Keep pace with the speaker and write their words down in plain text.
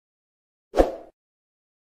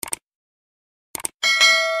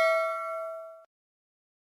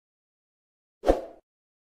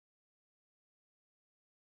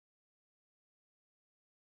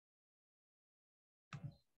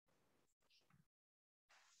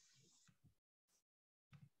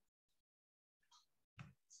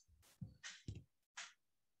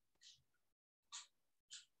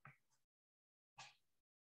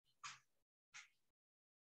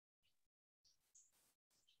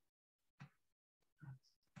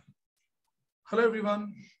Hello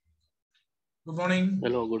everyone. Good morning.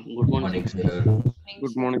 Hello, good morning, sir.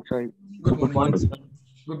 Good morning, sir. Good morning. Good morning, sir.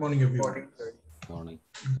 Good morning everyone. Good morning.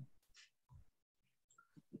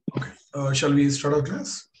 Okay. Shall we start our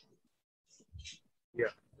class?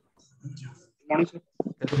 Yeah. Good morning, sir.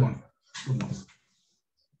 Good morning. Good morning.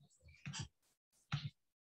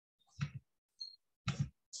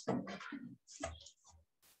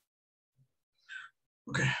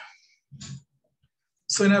 Okay.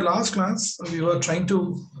 So in our last class, we were trying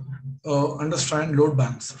to understand load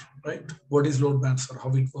balancer, right? What is load balancer? How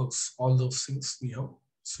it works? All those things we have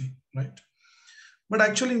seen, right? But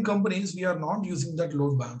actually, in companies, we are not using that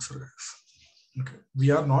load balancer, guys. Okay,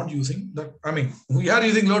 we are not using that. I mean, we are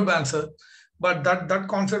using load balancer, but that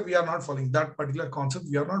concept we are not following. That particular concept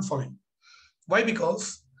we are not following. Why?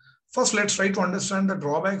 Because first, let's try to understand the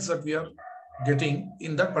drawbacks that we are getting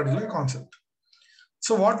in that particular concept.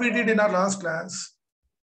 So what we did in our last class,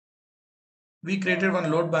 we created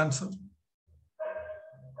one load balancer,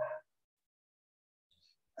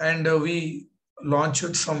 and we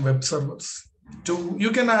launched some web servers.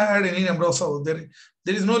 You can add any number of servers.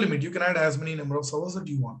 There is no limit. You can add as many number of servers that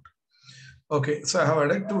you want. Okay, so I have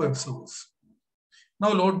added 2 web servers.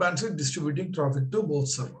 Now load balancer is distributing traffic to both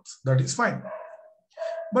servers. That is fine.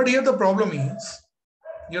 But here the problem is,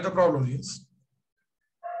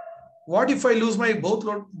 what if I lose my both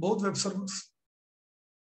web servers?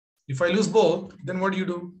 If I lose both, then what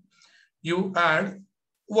do? You add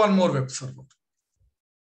one more web server.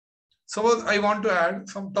 Suppose I want to add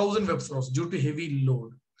some 1,000 web servers due to heavy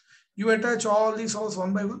load. You attach all these servers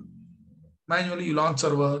one by one. Manually, you launch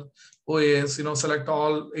server, OS, select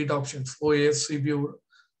all 8 options, OS, CPU,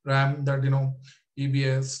 RAM, that,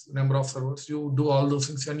 EBS, number of servers. You do all those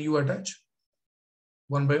things and you attach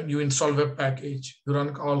one by one. You install web package, you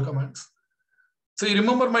run all commands. So you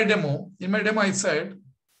remember my demo. In my demo, I said,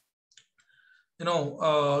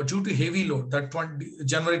 due to heavy load, that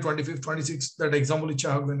January 25th, 26th, that example which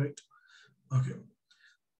I have been right. Okay.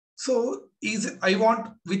 So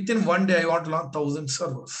within one day, I want to launch 1,000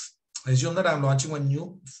 servers. Assume that I'm launching one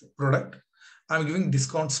new product. I'm giving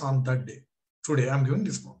discounts on that day. Today, I'm giving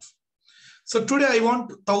discounts. So today, I want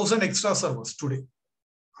 1,000 extra servers today.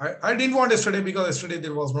 I didn't want yesterday because yesterday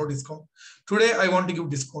there was no discount. Today, I want to give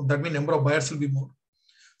discount. That means number of buyers will be more.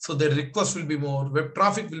 So the request will be more. Web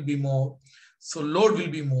traffic will be more. So load will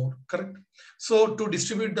be more, correct? So to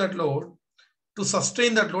distribute that load, to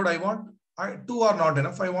sustain that load, 2 are not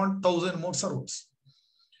enough. I want 1,000 more servers.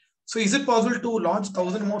 So is it possible to launch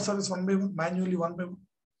 1,000 more servers one by one, manually one by one?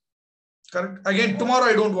 Correct. Again, tomorrow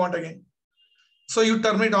I don't want again. So you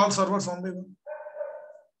terminate all servers one by one.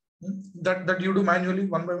 That you do manually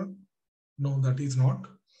one by one? No, that is not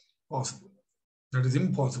possible. That is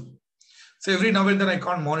impossible. So every now and then I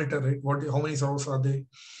can't monitor, right? How many servers are they?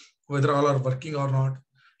 Whether all are working or not.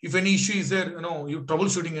 If any issue is there, you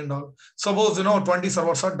troubleshooting and all. Suppose, 20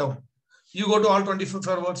 servers are down. You go to all 24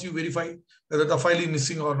 servers, you verify whether the file is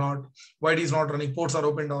missing or not, why it is not running, ports are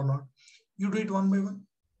opened or not. You do it one by one.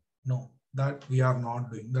 No, that we are not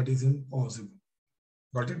doing. That is impossible.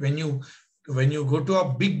 Got it? When you go to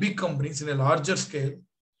a big companies in a larger scale,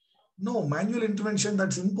 no, manual intervention,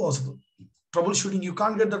 that's impossible. Troubleshooting, you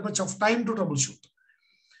can't get that much of time to troubleshoot.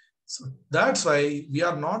 So that's why we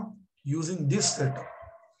are not using this setup.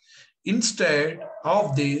 Instead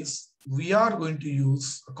of this, we are going to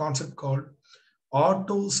use a concept called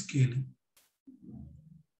auto scaling.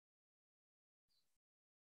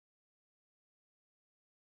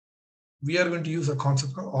 We are going to use a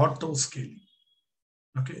concept called auto scaling.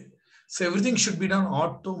 Okay. So everything should be done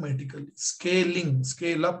automatically. Scaling,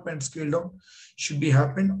 scale up and scale down should be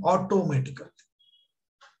happen automatically.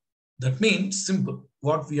 That means simple.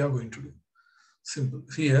 What we are going to do. Simple.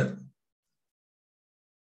 Here,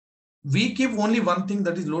 we keep only one thing,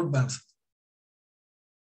 that is load balancer.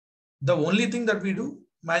 The only thing that we do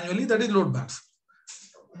manually, that is load balancer.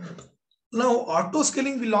 Now, auto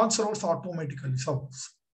scaling will launch servers automatically. Suppose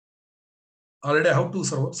already I have 2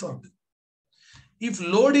 servers. If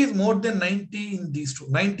load is more than 90 in these two,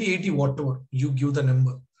 90, 80, whatever, you give the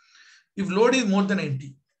number. If load is more than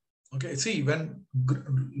 80, okay, see, when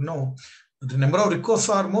the number of requests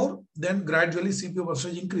are more, then gradually CPU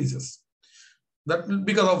percentage increases. That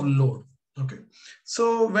because of load. Okay.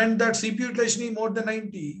 So when that CPU utilization is more than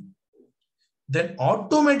 90, then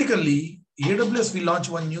automatically AWS will launch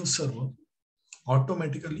one new server.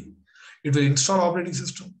 Automatically, it will install operating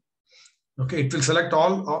system. Okay, it will select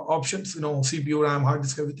all options, CPU, RAM, hard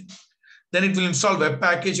disk, everything. Then it will install web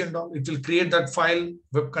package and all. It will create that file,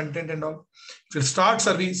 web content and all. It will start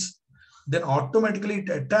service. Then automatically it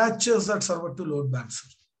attaches that server to load balancer.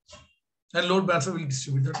 And load balancer will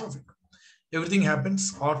distribute the traffic. everything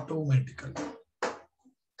happens automatically.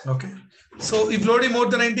 Okay. So if loading more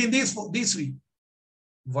than 19, these three,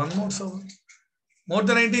 one more server. More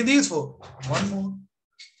than 19, these four, one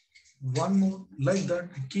more, like that.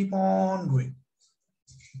 Keep on going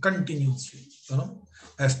continuously,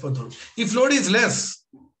 as per the load. If load is less,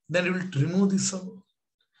 then it will remove this server.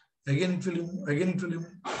 Again, it will remove,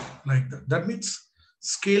 like that. That means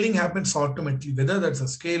scaling happens automatically, whether that's a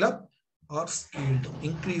scale up or scale down,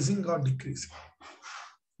 increasing or decreasing.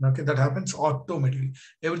 Okay, that happens automatically.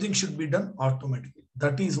 Everything should be done automatically.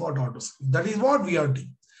 That is what auto-scaling. That is what we are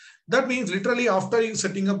doing. That means literally after you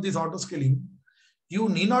setting up this auto-scaling, you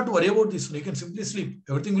need not worry about this. You can simply sleep.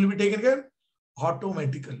 Everything will be taken care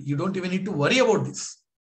automatically. You don't even need to worry about this.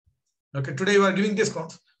 Okay, today you are giving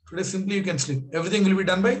discounts. Today simply you can sleep. Everything will be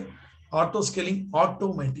done by auto-scaling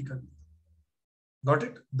automatically. Got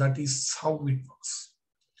it? That is how it works.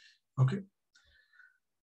 Okay.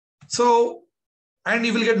 So, and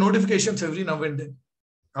you will get notifications every now and then.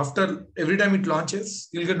 After every time it launches,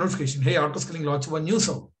 you'll get notification. Hey, auto-scaling launched one new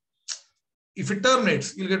server. If it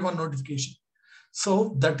terminates, you'll get one notification.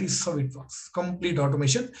 So that is how it works. Complete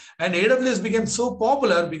automation. And AWS became so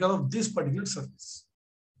popular because of this particular service.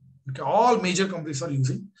 Okay, all major companies are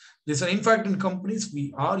using this. And in fact, in companies,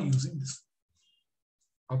 we are using this.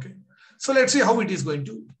 Okay. So let's see how it is going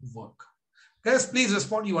to work. Guys, please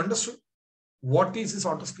respond. You understood? What is this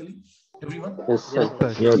auto-scaling? Everyone? Yes,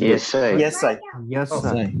 sir. Yes, sir. Yes, sir. Yes,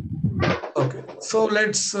 Okay. sir. Okay. So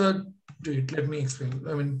let's do it. Let me explain.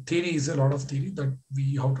 I mean, theory is a lot of theory that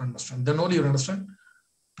we have to understand. Then only you understand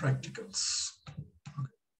practicals.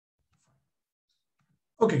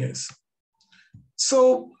 Okay, guys.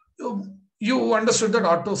 So you understood that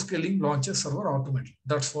auto-scaling launches server automatically.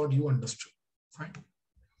 That's what you understood. Fine.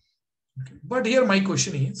 Okay. But here my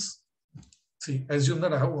question is, see, assume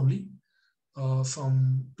that I have only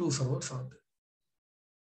some 2 servers are there.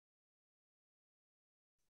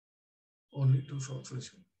 Only 2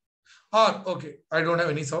 servers. Or, okay, I don't have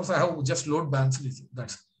any servers. I have just load balancer.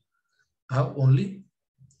 That's it. I have only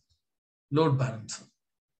load balancer.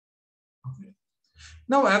 Okay.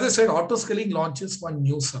 Now, as I said, auto-scaling launches one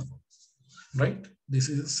new server, right? This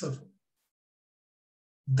is a server.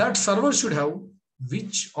 That server should have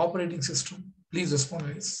which operating system? Please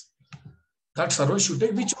respond, guys. That server should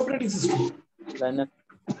take which operating system? Linux.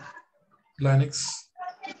 Linux.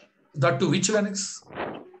 That to which Linux?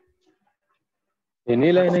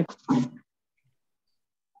 Any Linux?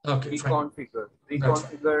 Okay, fine.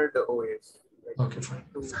 Reconfigured OS. Okay, fine.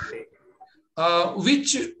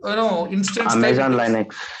 Which instance? Amazon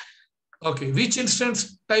Linux. Okay, which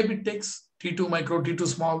instance type it takes? T2 micro, T2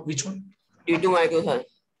 small, which one? T2 micro, sir.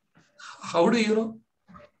 How do you know?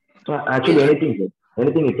 Actually, anything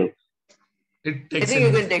it takes. It takes. I think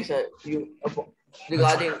you can take, sir.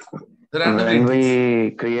 Regarding when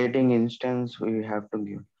we creating instance, we have to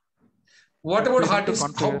give. What about hard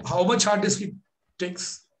disk? How much hard disk it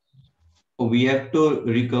takes? We have to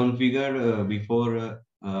reconfigure before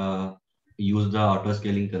use the auto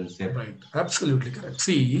scaling concept. Right, absolutely correct.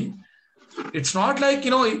 See, it's not like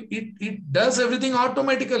it does everything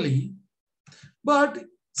automatically, but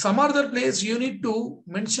some other place you need to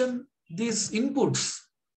mention these inputs.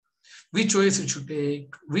 Which OS it should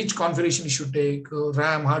take, which configuration it should take,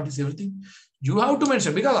 RAM, hard disk, everything. You have to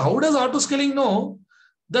mention, because how does auto scaling know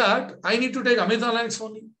that I need to take Amazon Linux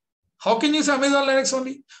only? How can you say Amazon Linux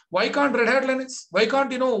only? Why can't Red Hat Linux? Why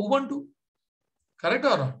can't Ubuntu? Correct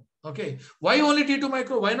or not? Okay. Why only T2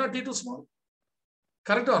 micro? Why not T2 small?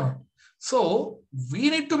 Correct or not? So we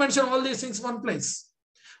need to mention all these things in one place.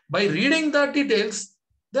 By reading the details,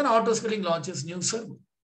 then auto scaling launches new server.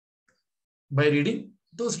 By reading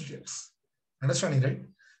those details. Understanding, right?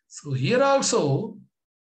 So here also,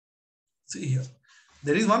 see here,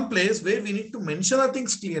 there is one place where we need to mention the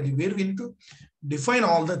things clearly, where we need to define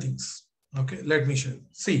all the things. Okay, let me show you.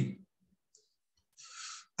 See,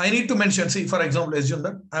 I need to mention, see, for example, assume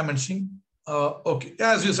that I'm mentioning, okay,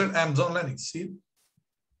 as you said, Amazon Linux. See,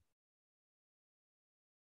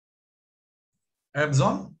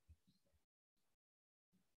 Amazon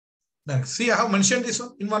Linux. See, I have mentioned this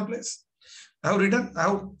one in one place. I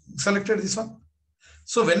have selected this one.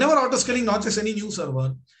 So whenever auto-scaling launches any new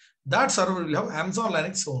server, that server will have Amazon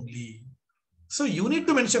Linux only. So you need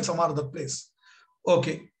to mention some other place.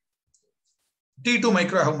 Okay. T2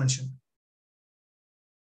 micro I have mentioned.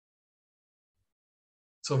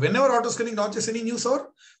 So whenever auto-scaling launches any new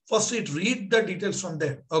server, first it read the details from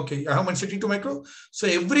there. Okay, I have mentioned T2 micro. So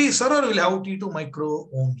every server will have T2 micro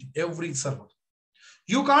only. Every server.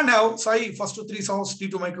 You can't have, say, first 3 servers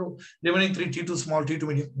T2 micro, remaining 3 T2 small, T2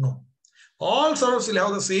 medium. No. All servers will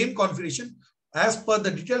have the same configuration, as per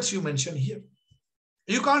the details you mentioned here.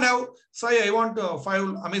 You can't have, say, I want 5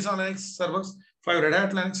 Amazon Linux servers, 5 Red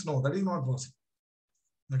Hat Linux. No, that is not possible.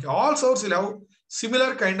 Okay, all servers will have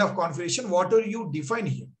similar kind of configuration, whatever you define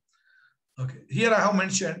here. Okay, here I have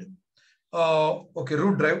mentioned, okay,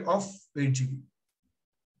 root drive of 8 GB.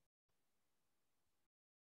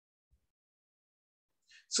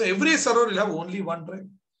 So every server will have only one drive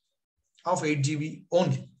of 8 GB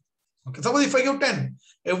only. Okay, suppose if I give 10,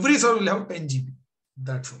 every server will have 10 GB.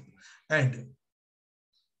 That's all. And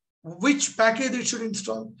which package it should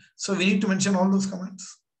install? So we need to mention all those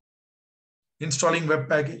commands. Installing web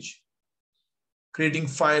package, creating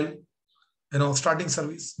file, starting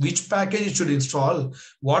service, which package it should install,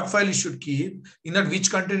 what file it should keep, in that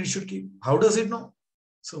which content it should keep. How does it know?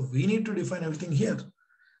 So we need to define everything here.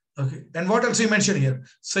 Okay. And what else we mentioned here?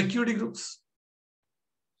 Security groups.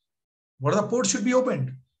 What are the ports should be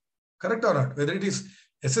opened? Correct or not? Whether it is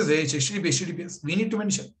SSH, HTTP, HTTPS, we need to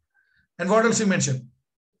mention. And what else we mentioned?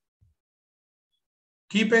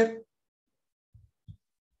 Key pair.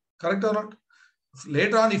 Correct or not?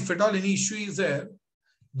 Later on, if at all any issue is there,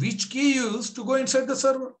 which key you use to go inside the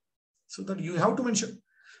server? So that you have to mention.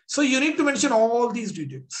 So you need to mention all these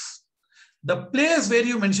details. The place where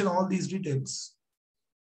you mention all these details,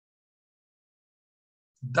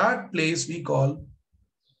 that place we call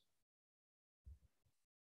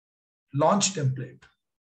launch template.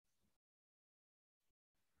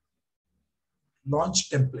 Launch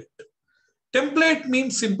template. Template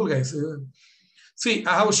means simple, guys. See,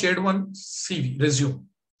 I have shared one CV,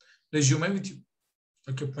 resume with you.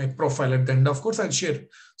 Okay, my profile at the end. Of course, I'll share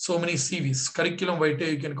so many CVs. Curriculum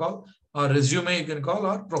vitae you can call, or resume you can call,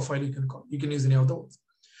 or profile you can call. You can use any of those.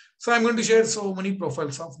 So I'm going to share so many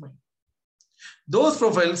profiles of mine. Those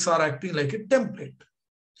profiles are acting like a template.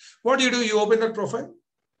 What do? You open that profile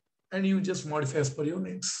and you just modify as per your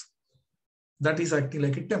needs. That is acting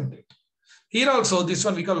like a template. Here also, this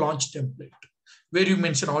one we call launch template, where you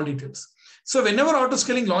mention all details. So whenever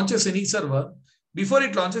autoscaling launches any server, before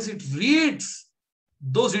it launches, it reads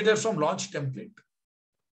those details from launch template.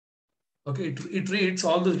 Okay, it reads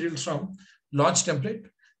all those details from launch template.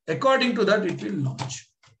 According to that, it will launch.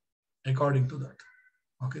 According to that.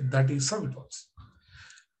 Okay, that is how it works.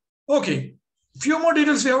 Okay, few more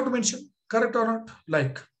details we have to mention. Correct or not?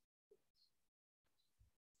 Like,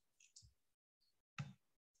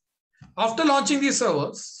 after launching these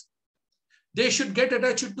servers, they should get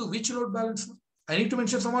attached to which load balancer? I need to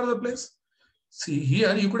mention some other place. See,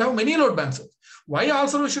 here you could have many load balancers. Why all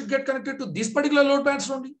servers should get connected to this particular load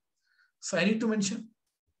balancer only? So I need to mention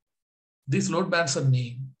this load balancer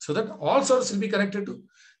name so that all servers will be connected to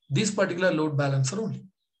this particular load balancer only.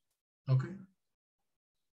 Okay.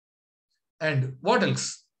 And what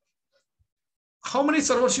else? How many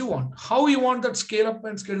servers you want? How you want that scale up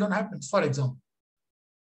and scale down happens? For example,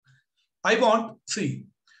 I want, see,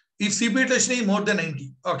 if CPU utilization is more than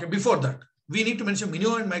 90, okay, before that, we need to mention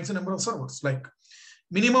minimum and maximum number of servers. Like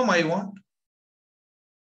minimum, I want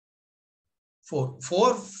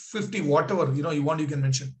 450, whatever, you want, you can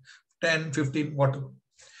mention 10, 15, whatever.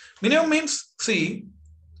 Minimum means, see,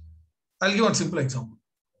 I'll give one simple example.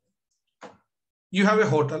 You have a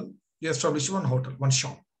hotel, you establish one hotel, one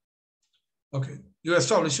shop. Okay, you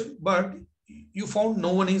establish it, but you found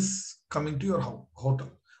no one is coming to your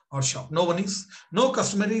hotel or shop. No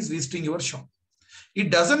customer is visiting your shop.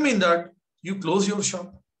 It doesn't mean that you close your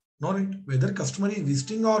shop. No, right? Whether customer is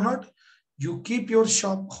visiting or not, you keep your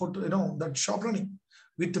shop, that shop running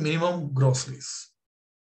with minimum groceries.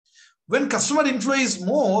 When customer inflow is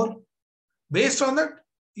more, based on that,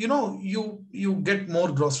 you get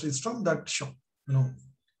more groceries from that shop.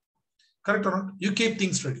 Correct or not? You keep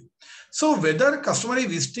things ready. So whether customer is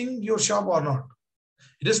visiting your shop or not,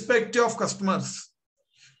 irrespective of customers,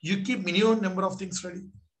 you keep minimum number of things ready.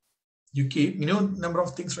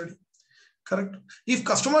 Correct. If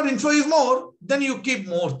customer inflow is more, then you keep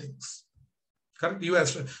more things. Correct. You are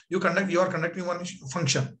conducting one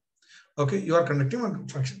function. Okay. You are conducting one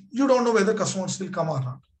function. You don't know whether customers will come or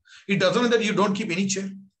not. It doesn't mean that you don't keep any chair.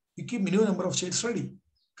 You keep minimum number of chairs ready.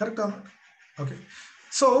 Correct or not? Okay.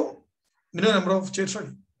 So minimum number of chairs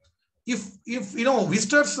ready. If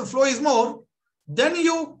visitors flow is more, then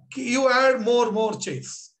you add more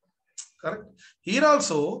chairs. Correct. Here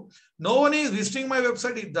also, no one is visiting my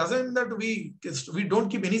website. It doesn't that we don't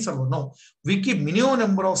keep any server. No, we keep minimum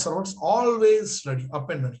number of servers always ready, up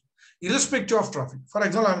and running, irrespective of traffic. For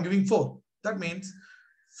example, I'm giving 4. That means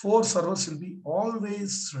 4 servers will be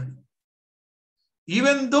always ready.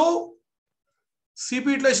 Even though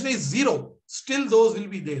CPU utilization is 0, still those will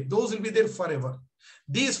be there. Those will be there forever.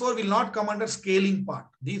 These 4 will not come under scaling part.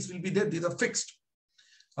 These will be there. These are fixed.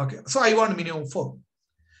 Okay, so I want minimum 4.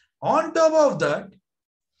 On top of that,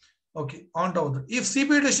 okay, on top of that, if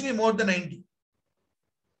CPU utilization is more than 90,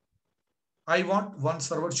 I want one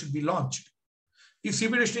server should be launched. If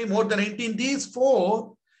CPU utilization is more than 90 in these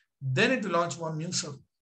 4, then it will launch one new server.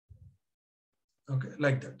 Okay,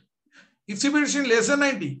 like that. If CPU utilization less than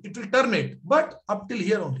 90, it will terminate, but up till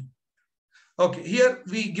here only. Okay, here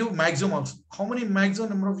we give maximum also. How many maximum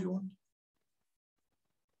number of you want?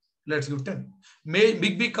 Let's give 10.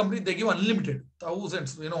 Big company, they give unlimited,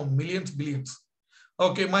 thousands, millions, billions.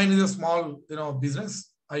 Okay, mine is a small,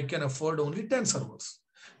 business. I can afford only 10 servers.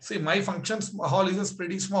 See, my functions hall is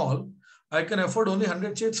pretty small. I can afford only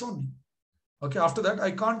 100 chairs only. Okay, after that,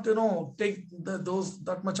 I can't, take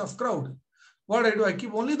that much of crowd. What I do, I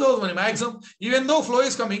keep only those money maximum. Even though flow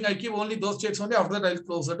is coming, I keep only those chairs only. After that, I'll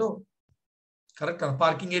close the door. Correct?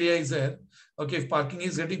 Parking area is there. Okay, if parking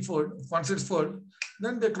is getting full, once it's full,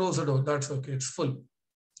 then they close the door. That's okay. It's full.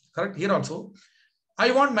 Correct? Here also, I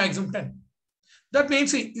want maximum 10. That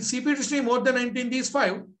means if CPU is more than 19, these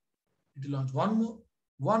 5, it will launch one more,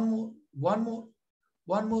 one more, one more,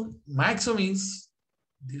 one more. Maximum is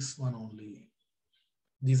this one only.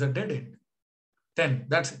 These are dead end. 10.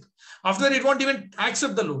 That's it. After that, it won't even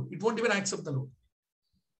accept the load. It won't even accept the load.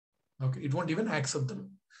 Okay, it won't even accept the load.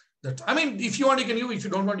 I mean, if you want, you can use. If you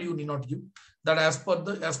don't want, you need not use. That as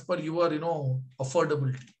per your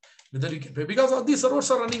affordability, whether you can pay, because all these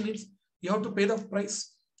servers are running means you have to pay the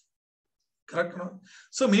price. Correct?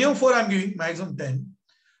 So minimum 4 I'm giving, maximum 10.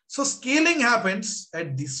 So scaling happens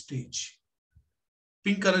at this stage.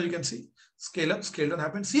 Pink color you can see. Scale up, scale down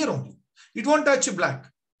happens here only. It won't touch black.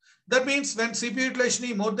 That means when CPU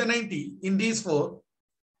utilization is more than 90 in these 4,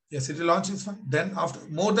 yes, it will launch this one. Then after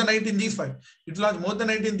more than 90 in these 5, it will launch. More than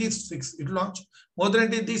 90 in these 6, it will launch. More than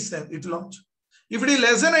 90 in these 7, it will launch. If it is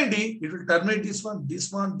less than 90, it will terminate this one,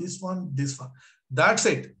 this one, this one, this one. That's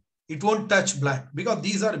it. It won't touch black because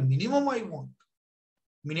these are minimum I want.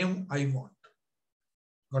 Minimum I want.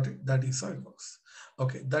 Got it? That is how it works.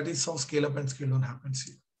 Okay, that is how scale up and scale down happens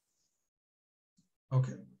here.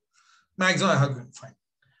 Okay. Maximum I have given. Fine.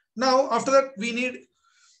 Now after that, we need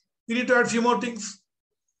to add few more things.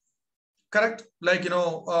 Correct? Like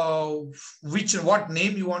what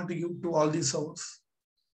name you want to give to all these servers.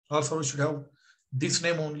 All servers should have this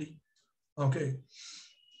name only. Okay.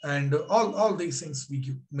 And all these things we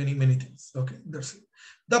give many things. Okay, that's it.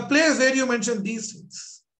 The place where you mention these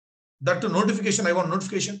things, that to notification, I want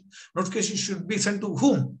notification. Notification should be sent to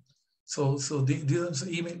whom? So these are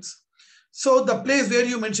emails. So the place where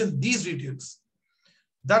you mention these details,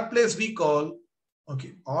 that place we call,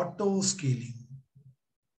 okay, auto scaling.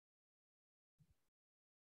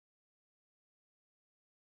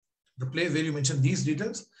 The place where you mention these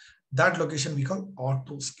details, that location we call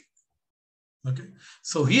auto scaling. Okay,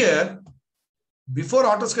 so here, before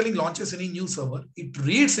auto scaling launches any new server, it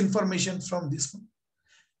reads information from this one.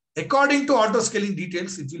 According to auto scaling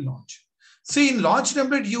details, it will launch. See, in launch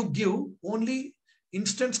template, you give only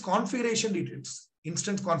instance configuration details.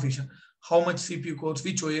 Instance configuration, how much CPU cores,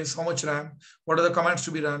 which OS, how much RAM, what are the commands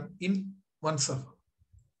to be run in one server.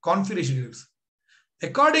 Configuration details.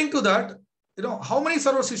 According to that, how many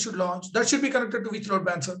servers you should launch, that should be connected to which load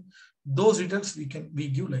balancer. Those details we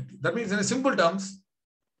give like this. That means in simple terms,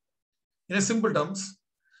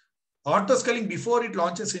 auto scaling before it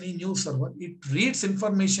launches any new server, it reads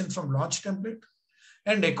information from launch template,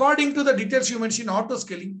 and according to the details you mentioned, auto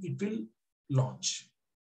scaling, it will launch.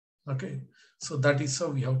 Okay, so that is how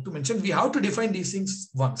we have to mention. We have to define these things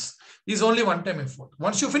once. This is only one-time effort.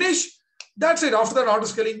 Once you finish, that's it. After that, auto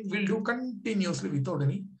scaling will do continuously without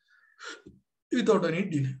any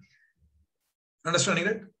delay. Understanding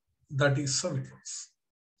that? That is how it works.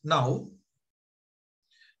 Now,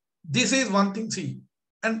 this is one thing, see.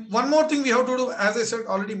 And one more thing we have to do, as I said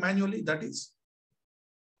already manually, that is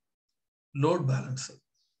load balancer.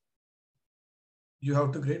 You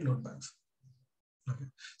have to create load balancer. Okay.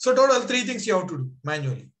 So total 3 things you have to do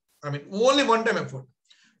manually. I mean, only one-time effort.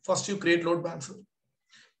 First, you create load balancer.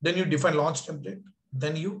 Then you define launch template.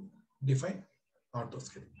 Then you define auto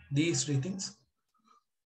scaling. These 3 things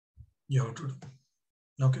you have to do.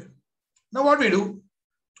 Okay. Now what we do,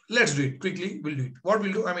 let's do it quickly. We'll do it. What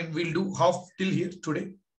we'll do, we'll do half till here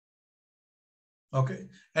today. Okay.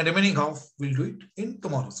 And remaining half, we'll do it in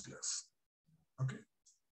tomorrow's class. Okay.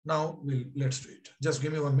 Now let's do it. Just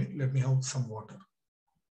give me 1 minute. Let me have some water.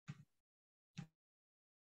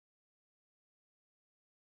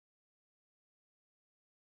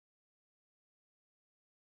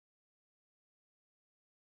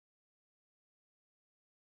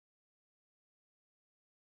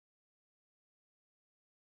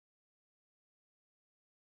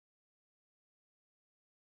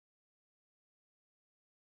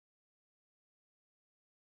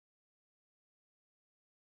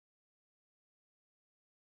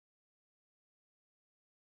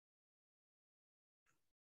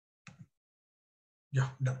 Yeah,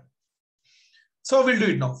 done. So we'll do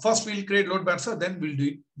it now. First, we'll create load balancer, then we'll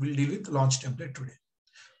deal with launch template today.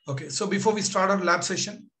 Okay, so before we start our lab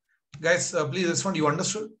session, guys, please respond. You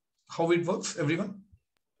understood how it works, everyone?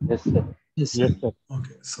 Yes, sir. Yes, sir.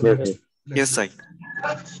 Okay, so Yes, let's sir. Yes, sir.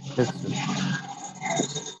 Yes,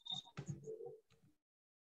 sir.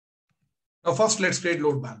 now first let's create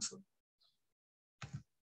load balancer.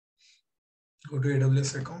 Go to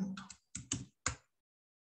AWS account.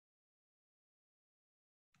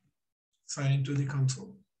 Sign into the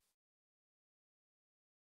console.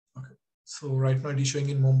 Okay, so right now it is showing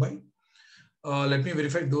in Mumbai. Let me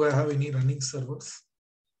verify, do I have any running servers?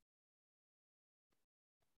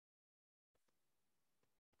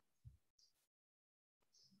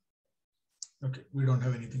 Okay, we don't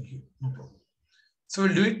have anything here, no problem. So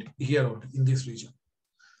we'll do it here out in this region.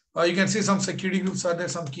 You can see some security groups are there,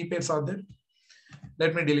 some key pairs are there.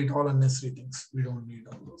 Let me delete all unnecessary things. We don't need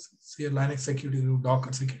all those things. Here, Linux security group,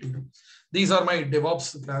 Docker security group. These are my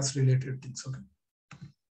DevOps class related things. Okay.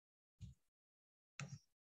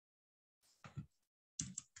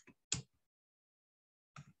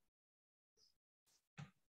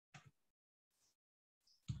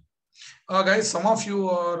 Guys, some of you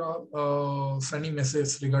are sending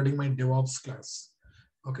messages regarding my DevOps class.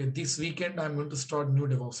 Okay, this weekend I'm going to start new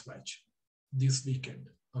DevOps batch. This weekend.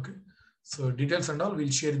 Okay, so details and all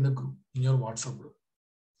we'll share in the group, in your WhatsApp group.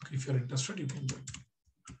 Okay, if you're interested, you can join.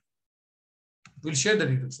 We'll share the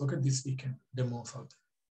details. Okay, this weekend demos out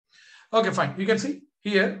there. Okay, fine. You can see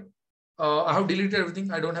here. I have deleted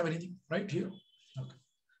everything. I don't have anything right here. Okay.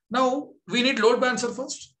 Now we need load balancer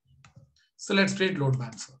first. So let's create load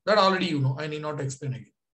balancer. That already you know. I need not explain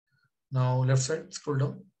again. Now left side, scroll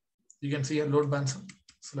down. You can see here load balancer.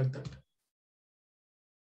 Select that.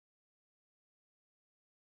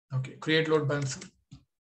 Okay, create load balancer.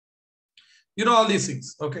 You know all these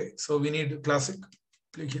things. Okay, so we need classic.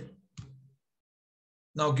 Click here.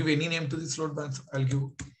 Now give any name to this load balancer. I'll give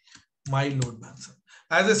my load balancer.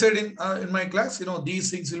 As I said in my class, you know,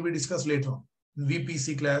 these things will be discussed later on. In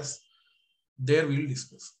VPC class, there we will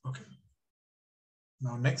discuss. Okay.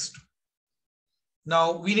 Now next.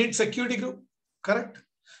 Now we need security group, correct?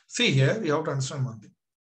 See here, we have to understand one thing.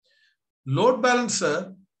 Load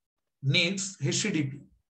balancer needs HTTP.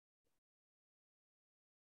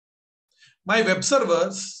 My web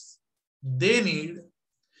servers, they need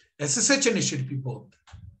SSH and HTTP both.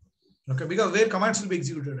 Okay, because where commands will be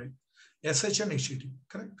executed, right? SSH and HTTP,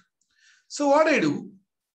 correct? So what I do,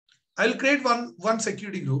 I'll create one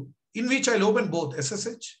security group in which I'll open both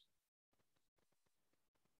SSH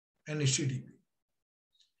and HTTP.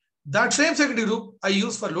 That same security group I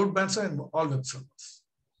use for load balancer and all web servers.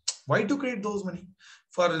 Why to create those many?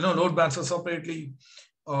 For load balancer separately,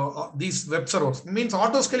 these web servers means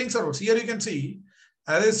auto scaling servers. Here you can see,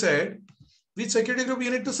 as I said, which security group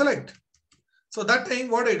you need to select. So that time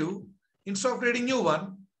what I do, instead of creating new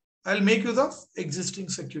one, I'll make use of existing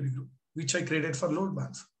security group, which I created for load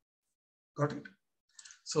balancer. Got it?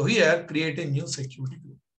 So here, create a new security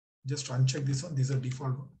group. Just uncheck this one. These are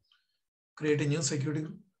default one. Create a new security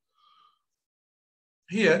group.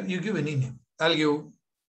 Here, you give any name. I'll give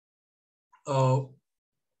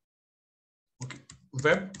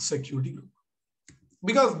web security group.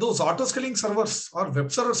 Because those auto-scaling servers are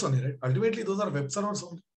web servers only, right? Ultimately, those are web servers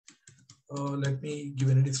only. Let me give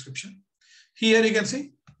any description. Here you can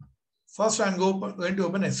see, first I'm going to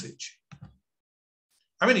open SH.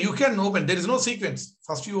 I mean, you can open, there is no sequence.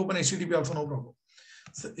 First you open HTTP also, no problem.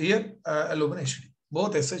 So here I'll open HTTP.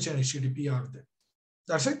 Both SH and HTTP are there.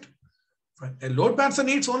 That's it. Fine. A load balancer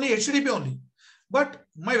needs only HTTP only. But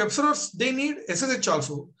my web servers, they need SSH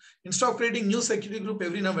also. Instead of creating new security group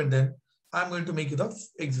every now and then, I'm going to make it the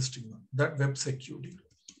existing one, that web security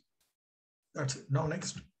group. That's it. Now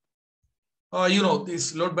next.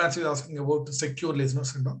 This load balancer is asking about the secure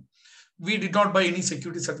listeners and all. We did not buy any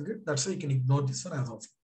security certificate. That's why you can ignore this one as of.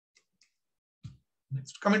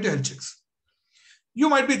 Next, coming to health checks. You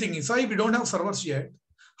might be thinking, Sai, we don't have servers yet.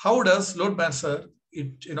 How does load balancer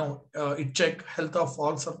it check health of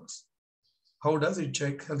all servers? How does it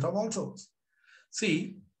check health of all servers?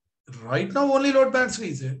 See, right now only load balancer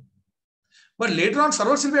is there, but later on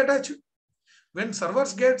servers will be attached. When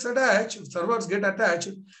servers get attached,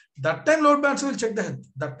 that time load balancer will check the health.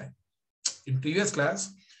 That time, in previous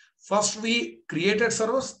class, first we created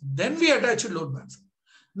servers, then we attached load balancer.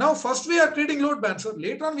 Now first we are creating load balancer,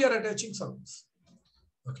 later on we are attaching servers.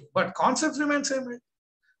 Okay, but concepts remain same, right?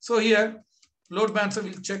 So here, load balancer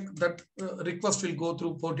will check that request will go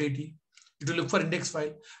through port 80. It will look for index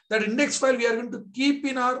file. That index file we are going to keep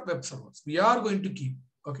in our web servers. We are going to keep.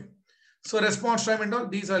 Okay. So response time and all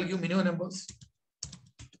these I'll give minimum numbers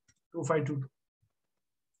 2522.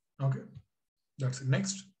 Okay, that's it.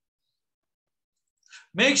 Next.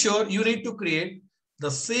 Make sure you need to create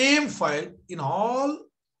the same file in all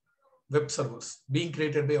web servers being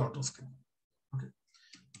created by AutoScaling. Okay.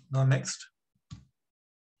 Now next.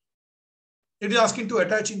 It is asking to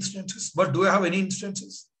attach instances, but do I have any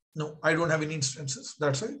instances? No, I don't have any instances.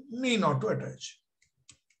 That's why need not to attach.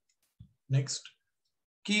 Next.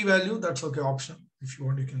 Key value, that's okay, option. If you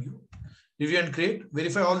want, you can give. Review and create,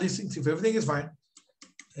 verify all these things. If everything is fine,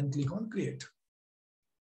 then click on create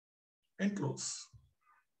and close.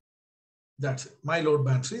 That's it. My load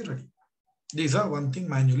balance is ready. These are one thing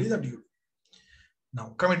manually that you do. Now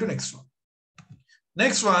coming to next one.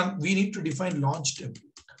 Next one, we need to define launch template.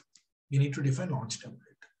 We need to define launch template.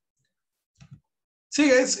 See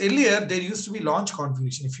guys, earlier there used to be launch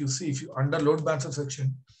configuration. If you see, if you under load balancer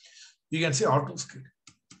section, you can see auto scale,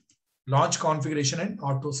 launch configuration and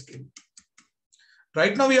auto scale.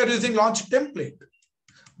 Right now we are using launch template,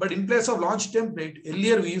 but in place of launch template,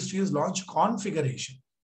 earlier we used to use launch configuration.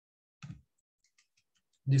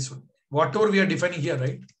 This one, whatever we are defining here,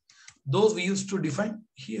 right? Those we used to define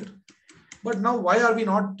here. But now why are we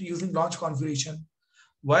not using launch configuration?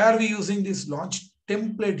 Why are we using this launch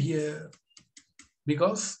template here?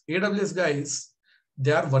 Because AWS guys,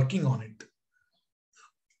 they are working on it.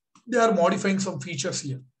 They are modifying some features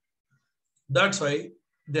here. That's why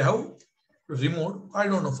they have removed, I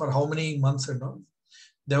don't know for how many months and all,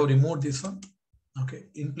 they have removed this one. Okay.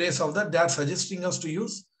 In place of that, they are suggesting us to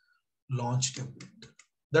use launch template.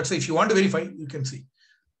 That's why if you want to verify, you can see.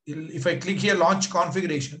 If I click here, launch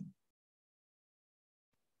configuration.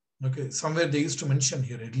 Okay, somewhere they used to mention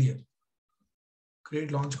here earlier.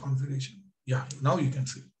 Create launch configuration. Yeah, now you can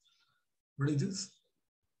see. What is this?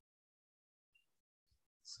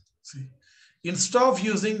 See, instead of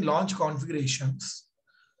using launch configurations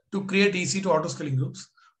to create EC to auto scaling groups,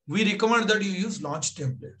 we recommend that you use launch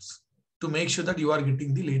templates to make sure that you are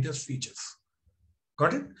getting the latest features.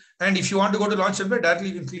 Got it? And if you want to go to launch template, directly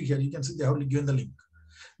you can click here. You can see they have given the link.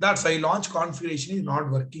 That's why launch configuration is not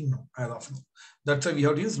working now as of now. That's why we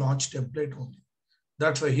have to use launch template only.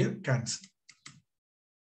 That's why here cancel.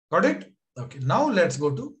 Got it? Okay. Now let's go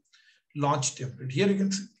to launch template. Here you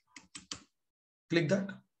can see. Click that.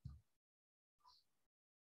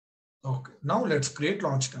 Okay. Now let's create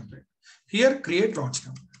launch template. Here, create launch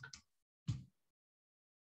template.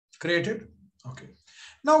 Created. Okay.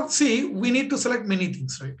 Now see, we need to select many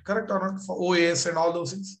things, right? Correct or not? For OS and all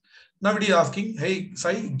those things. Now it is asking, hey,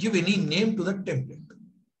 Sai, give any name to the template.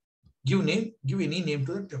 Give any name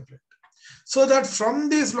to the template. So that from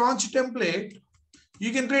this launch template,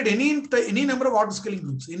 you can create any number of auto scaling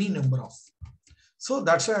groups, any number of. So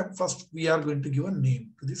that's why first we are going to give a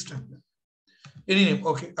name to this template. Any name.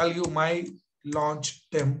 Okay, I'll give my launch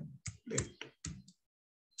template.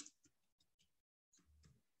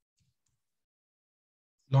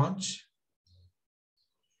 Launch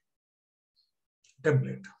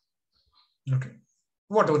template. Okay,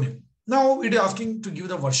 whatever name. Now it is asking to give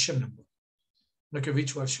the version number. Okay,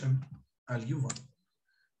 which version? I'll give one.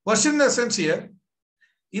 Version in the sense here,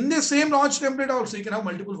 in the same launch template also, you can have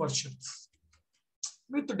multiple versions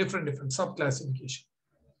with different sub-classification.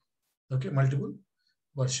 Okay, multiple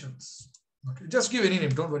versions. Okay, just give any name.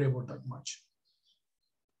 Don't worry about that much.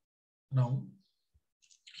 Now,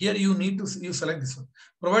 here you need to select this one.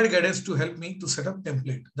 Provide guidance to help me to set up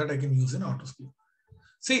template that I can use in AutoScale.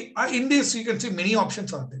 See, in this, you can see many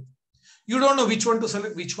options are there. You don't know which one to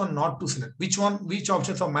select, which one not to select, which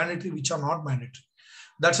options are mandatory, which are not mandatory.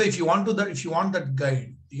 That's why if you want that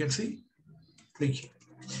guide, you can see, click here.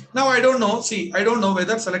 Now I don't know. See, I don't know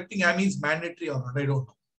whether selecting AMI is mandatory or not. I don't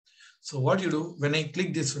know. So what you do, when I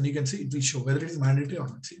click this one, you can see it will show whether it is mandatory or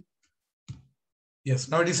not. See, yes.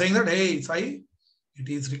 Now it is saying that, hey, Sai, it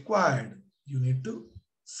is required. You need to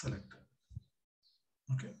select.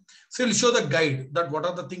 Okay. So it will show the guide that what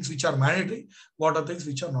are the things which are mandatory, what are things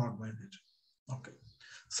which are not mandatory. Okay.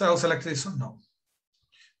 So I'll select this one now.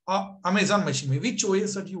 Amazon machine, which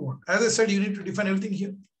OS that you want. As I said, you need to define everything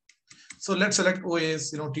here. So let's select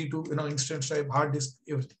OS, T2, instance type, hard disk,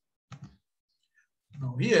 everything.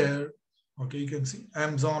 Now here, okay, you can see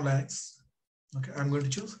Amazon Linux. Okay, I'm going to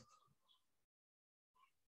choose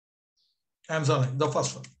Amazon Linux, the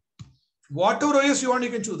first one. Whatever OS you want, you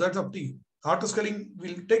can choose. That's up to you. Auto scaling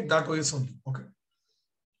will take that OS only. Okay.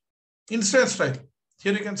 Instance type.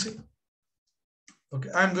 Here you can see. Okay,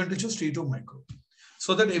 I'm going to choose T2 micro.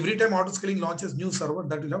 So that every time auto scaling launches new server,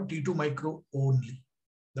 that will have T2 micro only.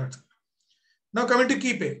 That's it. Now coming to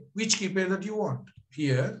key pair. Which key pair that you want?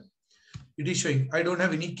 Here, it is showing I don't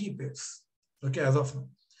have any key pairs. Okay, as of now.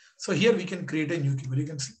 So here we can create a new key pair. You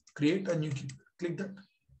can see, create a new key pair. Click that.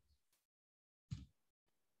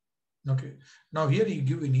 Okay. Now here you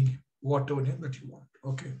give any name, whatever name that you want.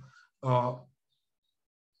 Okay.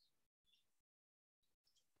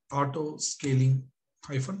 Auto scaling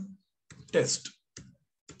hyphen test.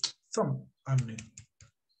 Some I'm naming.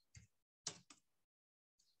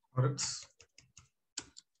 Or else.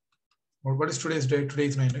 What is today's date? Today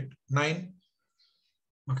is 9, right? 9.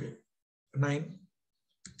 Okay. 9.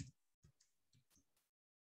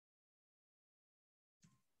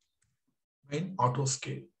 Auto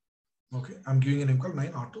scale. Okay. I'm giving a name called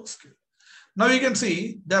 9 auto scale. Now you can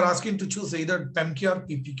see they're asking to choose either PEMK or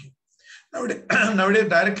PPK. Nowadays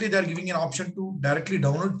directly they're giving an option to directly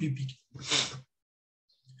download PPK.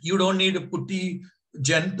 You don't need a putty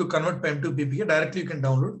gen to convert PEM to PPK. Directly you can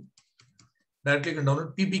download. Directly you can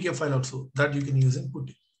download PPK file also that you can use in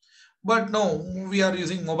putty. But no, we are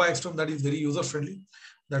using mobile extreme that is very user friendly.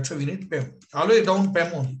 That's why we need PEM. Always down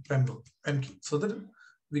PEM only, PEM key, so that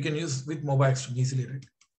we can use with mobile extreme easily, right?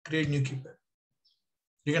 Create new key PEM.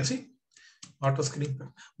 You can see auto scaling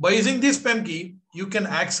PEM. By using this PEM key, you can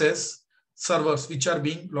access servers which are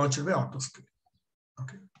being launched by auto scaling.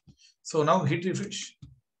 Okay. So now hit refresh.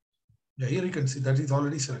 Yeah, here you can see that is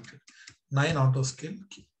already selected. 9 auto scale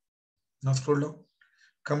key. Now scroll down,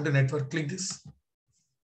 come to network, click this.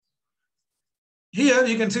 Here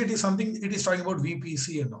you can see it is something, it is talking about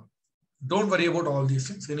VPC and all. Don't worry about all these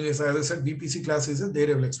things. Anyways, as I said, VPC class is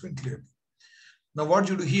there, I will explain clearly. Now what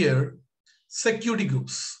you do here, security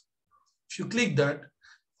groups. If you click that,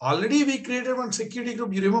 already we created one security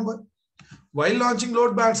group, you remember? While launching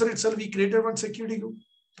load balancer itself, we created one security group.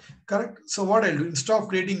 Correct? So what I'll do, instead of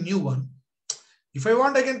creating new one, if I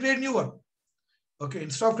want, I can create new one. Okay,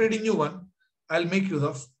 instead of creating new one, I'll make use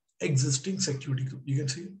of existing security group. You can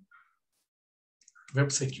see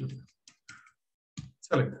web security.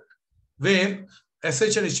 Select that. Where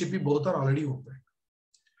SH and HTTP both are already open.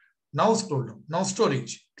 Now scroll down. Now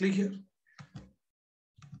storage. Click here.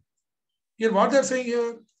 Here, what they're saying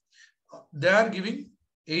here, they are giving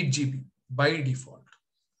 8 GB by default.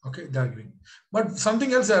 Okay, they are giving. But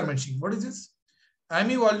something else they are mentioning. What is this?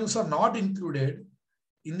 IME volumes are not included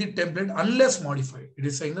in the template unless modified. It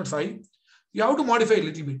is saying that you have to modify a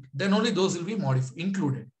little bit. Then only those will be modified,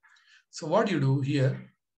 included. So what you do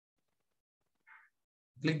here,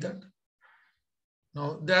 click that.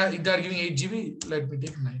 Now they are giving 8 GB. Let me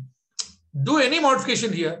take 9. Do any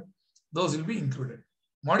modification here, those will be included.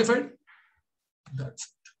 Modified, that's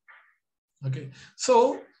it. Okay.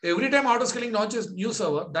 So every time auto scaling launches new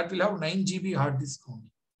server, that will have 9 GB hard disk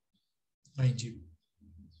only. 9 GB.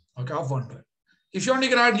 Okay, of one drive. If you want, you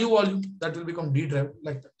can add new volume, that will become D drive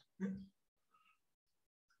like that.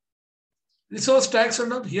 Resource tags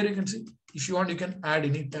and all, here you can see. If you want, you can add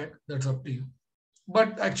any tag, that's up to you.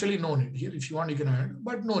 But actually no need here. If you want, you can add,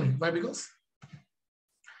 but no need. Why? Because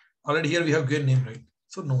already here we have given name, right?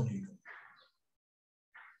 So no need.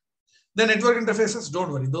 The network interfaces,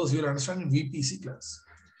 don't worry, those you will understand in VPC class.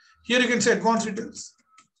 Here you can say advanced details.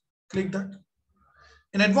 Click that.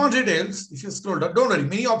 In advanced details, if you scroll down, don't worry,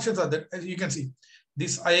 many options are there. As you can see,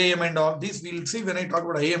 this IAM and all, this we'll see when I talk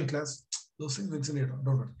about IAM class. Those things we'll see later on,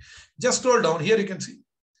 don't worry. Just scroll down, here you can see,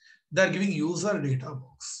 they're giving user data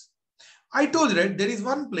box. I told you, right, there is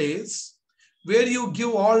one place where you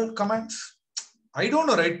give all commands. I don't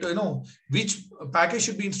know, right, which package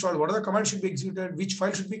should be installed, what are the commands should be executed, which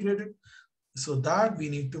file should be created. So that we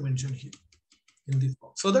need to mention here in this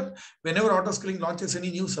box. So that whenever auto scaling launches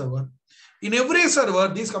any new server, in every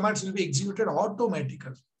server, these commands will be executed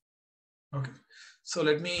automatically. Okay. So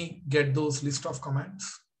let me get those list of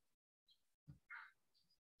commands.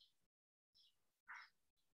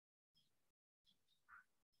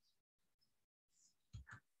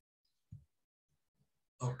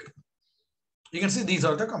 Okay. You can see these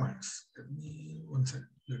are the commands. Let me, one second.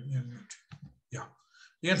 Let me unmute. Yeah.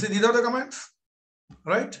 You can see these are the commands,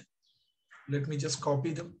 right? Let me just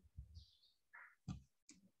copy them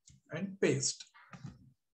and paste.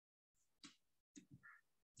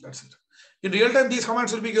 That's it. In real time, these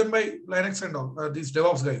commands will be given by Linux and all these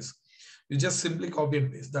DevOps guys. You just simply copy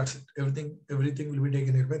and paste. That's it. Everything will be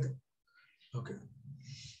taken here by them. Okay.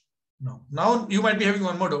 Now you might be having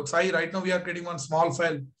one more doubt. Sai, right now we are creating one small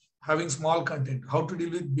file having small content. How to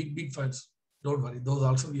deal with big files? Don't worry. Those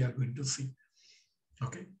also we are going to see.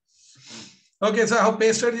 Okay. Okay. So I have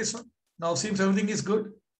pasted this one. Now seems everything is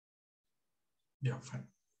good. Yeah, fine.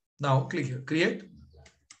 Now click here. Create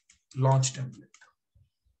launch template.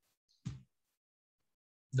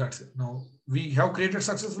 That's it. Now we have created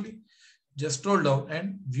successfully. Just scroll down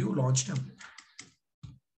and view launch template.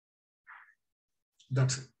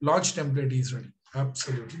 That's it. Launch template is ready.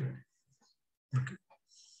 Absolutely ready. Okay.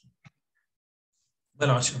 The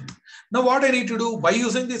launch template. Now what I need to do by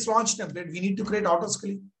using this launch template, we need to create auto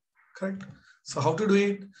scaling, correct? So how to do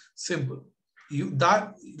it? Simple.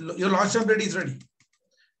 Your launch template is ready.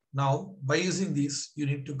 Now by using this, you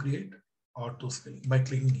need to create auto scaling by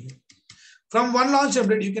clicking here. From one launch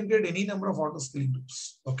template, you can create any number of auto scaling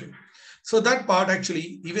loops. Okay. So that part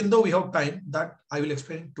actually, even though we have time, that I will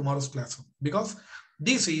explain in tomorrow's class because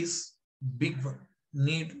this is big one.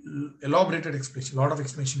 Need elaborated explanation. A lot of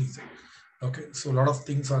explanation is there. Okay, so a lot of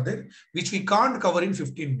things are there which we can't cover in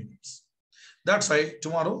 15 minutes. That's why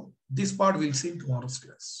tomorrow, this part we'll see in tomorrow's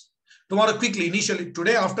class. Tomorrow quickly, initially,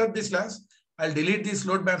 today after this class, I'll delete this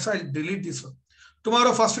load balance, I'll delete this one.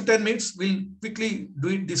 Tomorrow, first 10 minutes, we'll quickly do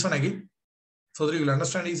it this one again so that you will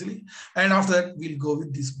understand easily. And after that, we'll go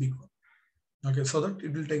with this big one. Okay, so that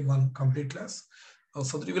it will take one complete class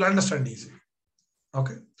so that you will understand easily.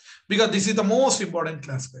 Okay, because this is the most important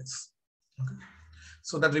class, guys. Okay.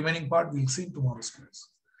 So that remaining part we'll see in tomorrow's class.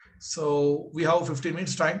 So we have 15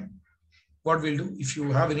 minutes time. What we'll do, if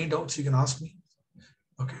you have any doubts, you can ask me.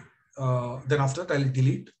 Okay. Then after that, I'll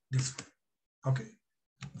delete this one. Okay.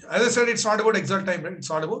 As I said, it's not about exact time, right? It's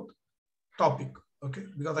not about topic. Okay.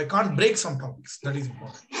 Because I can't break some topics. That is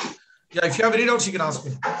important. Yeah. If you have any doubts, you can ask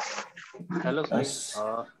me. Hello,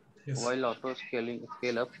 sir. Yes. While auto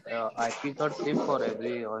scale up, IP is not same for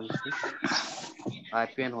every host.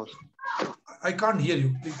 IP and host. I can't hear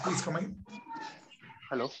you. Please come in.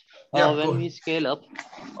 Hello. Yeah, When we scale up,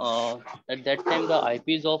 at that time the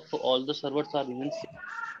IPs of all the servers are even same.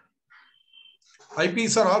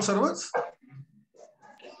 IPs are all servers?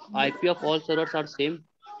 IP of all servers are same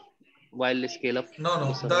while they scale up.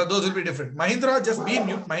 No, those will be different. Mahindra, just be in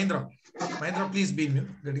mute. Mahindra, please be in mute.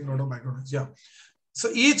 Getting a lot of background noise. Yeah. So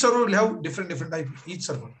each server will have different IP, each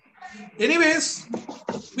server. Anyways,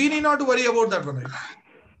 we need not to worry about that one. Right?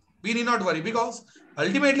 We need not worry because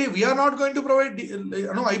ultimately we are not going to provide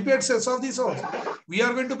IP access of these servers. We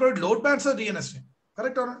are going to provide load balancer DNS name.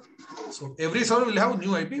 Correct or not? So every server will have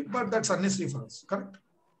new IP, but that's unnecessary for us. Correct?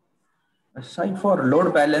 Aside for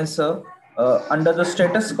load balancer, under the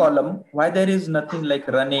status column, why there is nothing like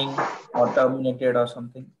running or terminated or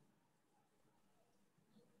something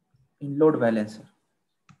in load balancer?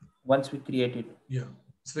 Once we create it. Yeah.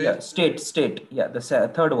 Yeah. State. Yeah. The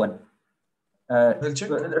third one. Well, check.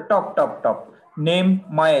 Top. Name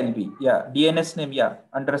MyLB. Yeah. DNS name. Yeah.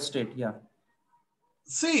 Under state. Yeah.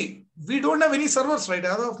 See, we don't have any servers right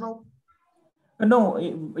as of now. No.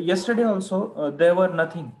 Yesterday also there were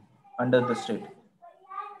nothing under the state.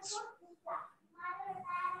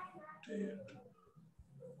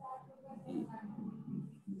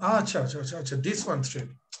 This one straight.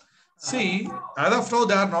 See, as of now,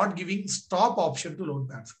 they are not giving stop option to load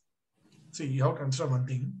balancer. See, you have to understand one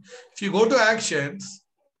thing. If you go to actions,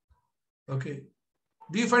 okay,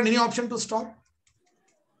 do you find any option to stop?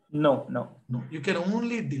 No. You can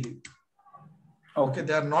only delete. Okay,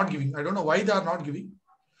 they are not giving. I don't know why they are not giving.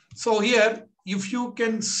 So here, if you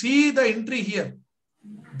can see the entry here,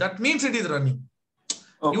 that means it is running.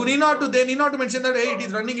 Okay. You need not to mention that, hey, it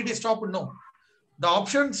is running, it is stopped. No. The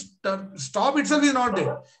option stop itself is not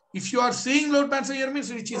there. If you are seeing load balancer here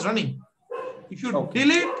means it is running. If you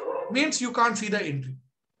delete, means you can't see the entry.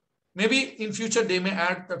 Maybe in future they may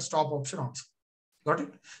add that stop option also. Got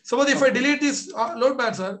it? Suppose if I delete this load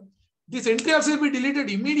balancer, this entry also will be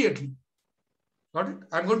deleted immediately. Got it?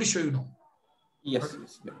 I'm going to show you now. Yes.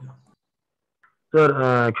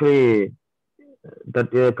 Sir, actually,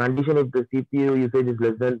 that condition if the CPU usage is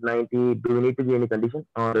less than 90, do we need to give any condition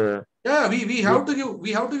or? Yeah, we have to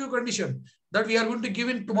give condition that we are going to give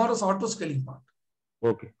in tomorrow's auto scaling part.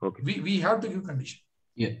 Okay. We have to give condition.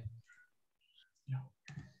 Yeah.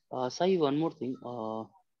 Sai, one more thing.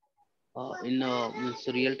 In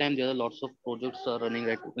real time, there are lots of projects running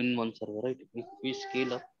right in one server, right? If we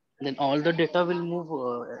scale up, then all the data will move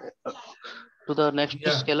to the next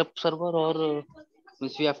scale up server, or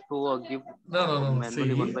means we have to give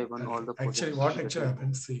manually one by one all the projects. Actually, what actually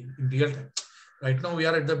happens? See, in real time, right now we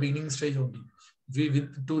are at the beginning stage only.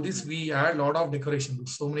 To this we add a lot of decoration,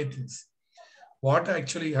 so many things. What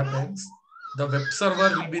actually happens? The web server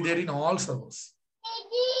will be there in all servers.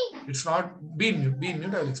 It's not be in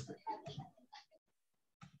mute. I will explain.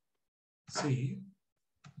 See,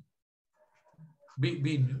 be in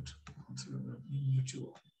mute.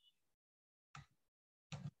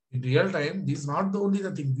 In real time, this is not the only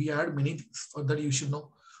thing. We add many things for that you should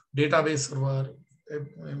know. Database server,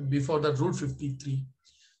 before that root 53.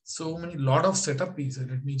 So many, lot of setup pieces.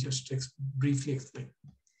 Let me just briefly explain.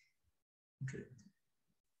 Okay.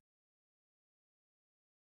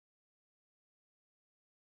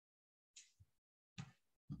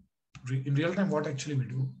 In real time, what actually we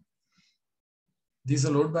do? These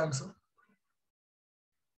are load balancer.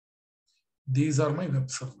 These are my web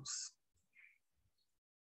servers.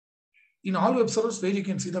 In all web servers where you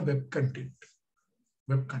can see the web content.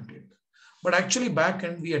 But actually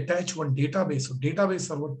backend, we attach one database or database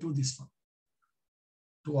server to this one,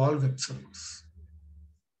 to all web servers.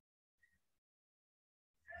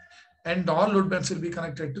 And all load balancer will be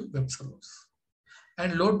connected to web servers.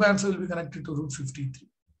 And load balancer will be connected to route 53.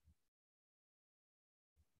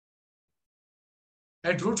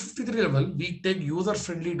 At route 53 level, we take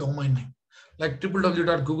user-friendly domain name, like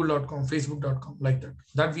www.google.com, facebook.com, like that.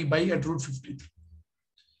 That we buy at route 53.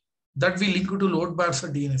 That we link to load balancer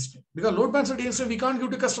DNS name. Because load balancer DNS name we can't give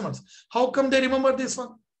to customers. How come they remember this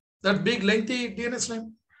one? That big lengthy DNS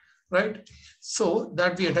name, right? So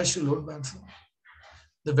that we attach to load balancer.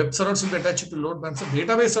 The web servers will be attached to load balancer.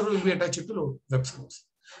 Database server will be attached to load web servers.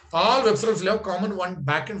 All web servers will have common one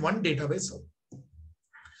backend, one database server.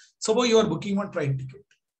 Suppose you are booking one train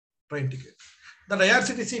ticket. The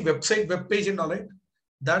IRCTC website, web page and all right,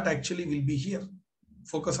 that actually will be here.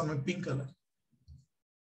 Focus on my pink color.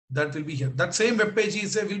 That will be here. That same web page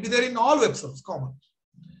will be there in all web servers, common.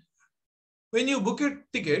 When you book a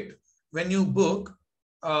ticket, when you book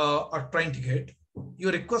a train ticket,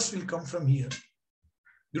 your request will come from here.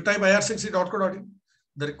 You type irctc.co.in,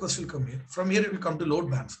 the request will come here. From here, it will come to load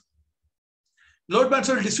balancer. Load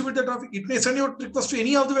balancer will distribute the traffic. It may send your request to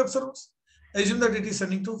any of the web servers. Assume that it is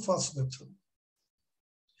sending to first web server.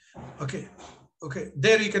 Okay.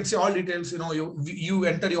 There you can see all details. You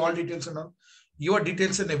enter your all details and all. Your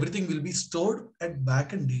details and everything will be stored at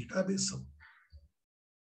backend database server.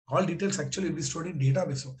 All details actually will be stored in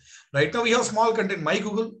database server. Right now we have small content, my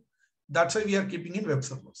Google. That's why we are keeping in web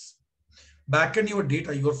servers. Backend, your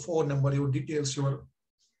data, your phone number, your details, your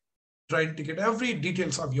train ticket, every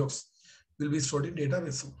details of yours will be stored in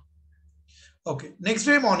database server. Okay. Next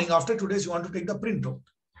day morning, after 2 days, you want to take the printout.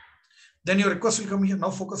 Then your request will come here. Now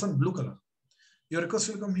focus on blue color. Your request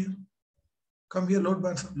will come here. Come here, load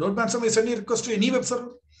balancer. Load balancer may send a request to any web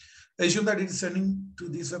server. Assume that it is sending to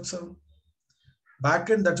this web server.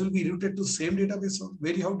 Backend, that will be routed to same database server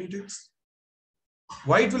where you have details.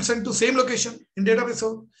 Why it will send to same location in database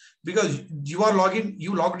server? Because you are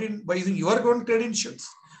logged in by using your own credentials.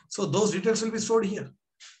 So those details will be stored here.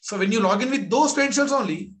 So when you log in with those credentials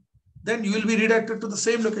only, then you will be redirected to the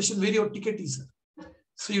same location where your ticket is.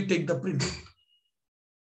 So you take the print.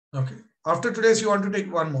 Okay. After 2 days, you want to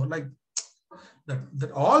take one more, like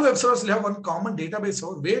that all web servers will have one common database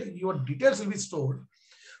server where your details will be stored.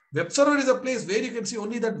 Web server is a place where you can see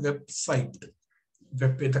only that website,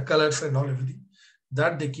 web page, the colors and all everything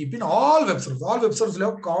that they keep in all web servers. All web servers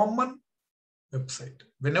will have common website.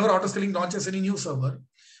 Whenever autoscaling launches any new server,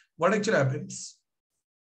 what actually happens?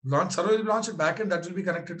 Launch server will launch a backend that will be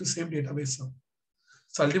connected to same database server.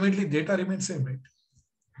 So ultimately data remains same, right?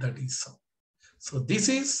 That is so. So this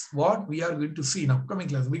is what we are going to see in upcoming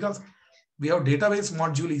class, because we have database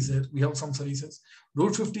module is there. We have some services.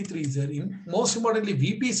 Route 53 is there. Most importantly,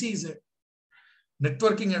 VPC is there.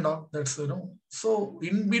 Networking and all. That's, so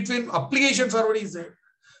in between application server is there.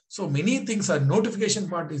 So many things are, notification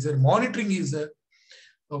part is there. Monitoring is there.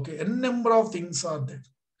 Okay. A number of things are there.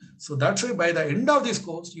 So that's why by the end of this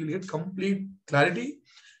course, you'll get complete clarity.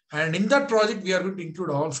 And in that project, we are going to include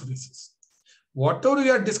all services. Whatever we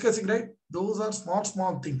are discussing, right? Those are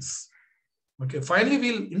small things. Okay, finally,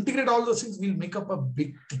 we'll integrate all those things. We'll make up a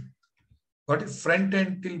big thing. Got it? Front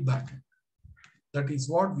end till back end. That is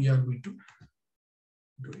what we are going to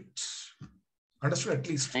do it. Understood at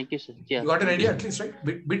least? Thank you, sir. Yeah. You got an idea at least, right?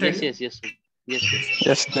 Bit idea? Yes.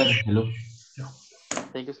 Yes, sir. Hello. Yeah.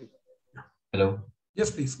 Thank you, sir. Hello.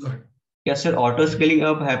 Yes, please. Go ahead. Yes, sir. Auto scaling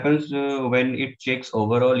up happens when it checks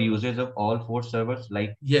overall usage of all 4 servers,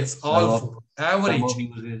 like yes, all 4. Average.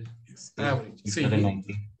 Yes, average.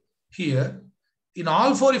 See, here, in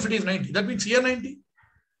all 4, if it is 90, that means here 90,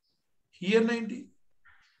 here 90,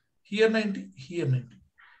 here 90, here 90.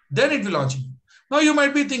 Then it will launch. Now you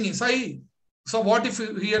might be thinking, Sai, so what if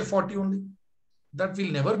here 40 only? That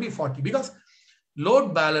will never be 40, because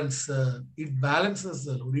load balance, it balances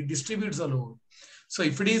the load, it distributes the load. So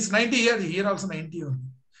if it is 90 here also 90 only.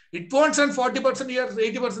 It won't send 40% here,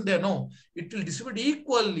 80% there. No, it will distribute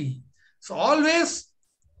equally. So always,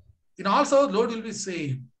 in all servers, load will be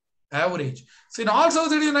same, average. So in all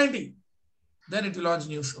servers, it is 90. Then it will launch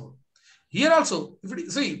new server. Here also, if it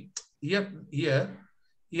is, see, here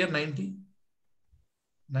 90,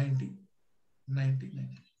 90, 90,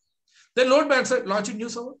 90. Then load balancer launching new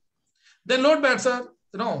server. Then load balancer,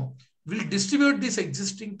 will distribute this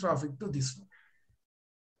existing traffic to this one.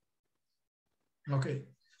 Okay.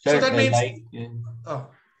 Sir, so that means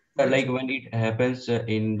like when it happens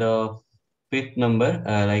in the fifth number,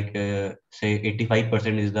 say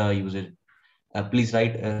 85% is the usage. Please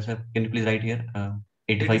write, sir. Can you please write here?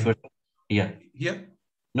 85%. Yeah. Here?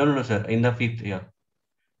 No, sir. In the fifth, yeah.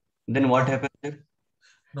 Then what happens, sir?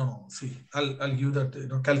 No. See, I'll give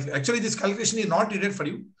that. Actually, this calculation is not needed for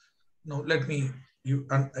you. No, let me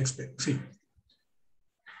explain. See.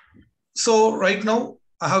 So right now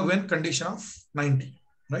I have given condition of 90.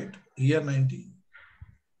 Right? Here 90.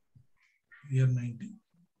 Here 90.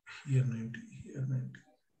 Here 90. Here 90.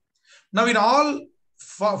 Now in all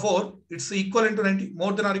four, it's equivalent to 90.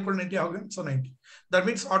 More than or equal to 90. I have given so 90. That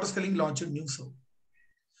means auto scaling launched new server.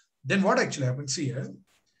 Then what actually happens here?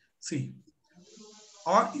 See,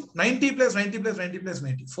 90 plus 90 plus 90 plus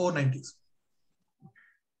 90, 4 90s.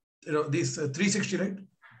 This 360, right?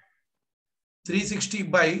 360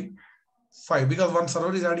 by 5 because one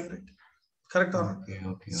server is adding, right? Correct or not?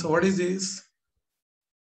 Okay. So what is this?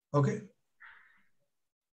 Okay.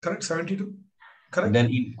 Correct, 72. Correct. Then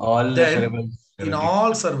in all the servers, in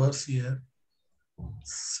all servers here,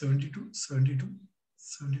 72, 72,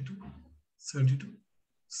 72, 72,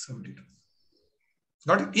 72.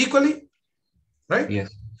 Got it? Equally, right?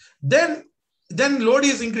 Yes. Then load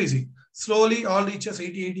is increasing. Slowly all reaches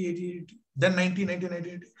 80, 80, 80, 80. Then 90, 90, 90,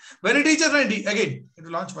 90. When it reaches 90, again, it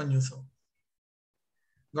will launch one new server.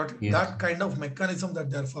 Got it? Yes. That kind of mechanism that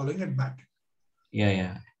they are following at back.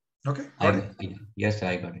 Yeah. Okay. Got it? Yes,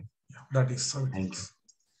 I got it. Yeah, that is how it works.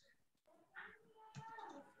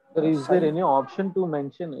 Sir, is there any option to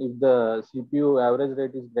mention if the CPU average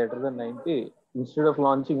rate is greater than 90? Instead of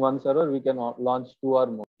launching one server, we can launch 2 or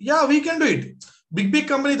more. Yeah, we can do it. Big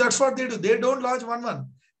company, that's what they do. They don't launch one.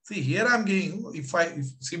 See, here I'm giving, if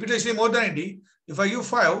CPU is more than 90, if I give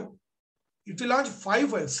 5, it will launch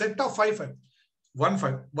 5, set of 5. 1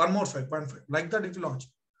 5, one more 5, 1 5. Like that it will launch.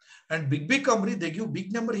 And big company, they give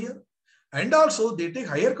big number here. And also they take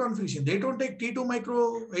higher configuration. They don't take T2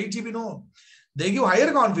 micro 8 GB, no. They give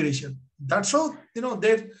higher configuration. That's how,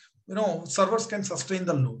 their, servers can sustain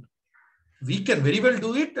the load. We can very well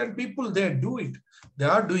do it and people, they do it. They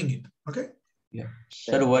are doing it. Okay. Yeah.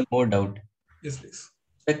 Sir, one more doubt. Yes, please.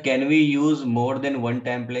 Sir, can we use more than one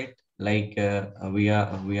template? Like we are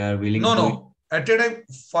willing to... No. At a time,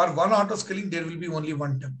 for one auto scaling, there will be only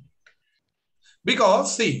one template.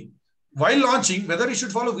 Because see, while launching, whether you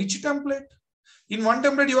should follow which template. In one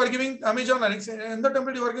template, you are giving Amazon Linux, and in the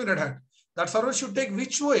template, you are giving Red Hat. That server should take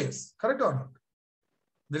which OS, correct or not?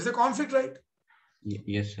 There is a conflict, right?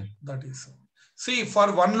 Yes, sir. That is so. See,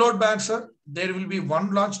 for one load balancer, there will be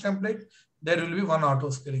one launch template. There will be one auto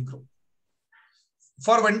scaling group.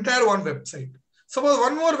 For entire one website. Suppose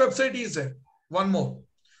one more website is there. One more.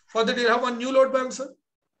 For that, you have one new load balancer.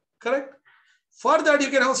 Correct? For that, you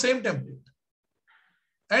can have same template.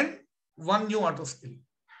 And one new auto scaling.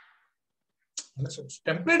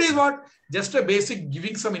 Template is what? Just a basic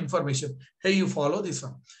giving some information. Hey, you follow this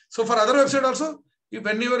one. So for other website also,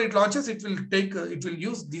 whenever it launches, it will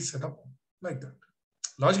use this setup like that.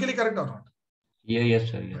 Logically correct or not? Yeah,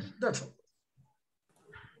 yes, sir. Yes. That's all.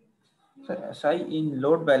 So, Sai, in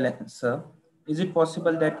load balancer, is it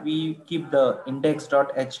possible that we keep the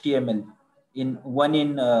index.html one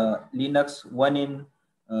in Linux, one in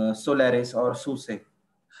Solaris or SUSE?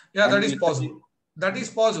 Yeah, that is possible. That is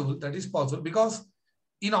possible because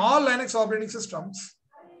in all Linux operating systems,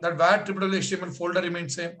 that var HTML folder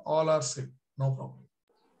remains same, all are same, no problem.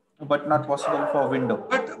 But not possible for Windows.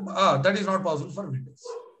 But that is not possible for Windows.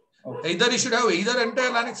 Okay. Either you should have either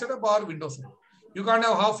entire Linux setup or Windows setup. You can't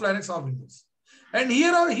have half Linux or Windows. And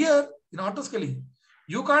here in auto scaling,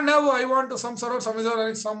 you can't have I want some server, some is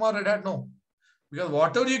Linux, some are Red Hat. No, because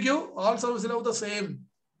whatever you give, all servers will have the same.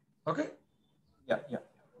 Okay. Yeah,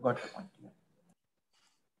 got the point. Yeah.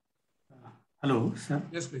 Hello, sir.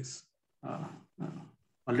 Yes, please.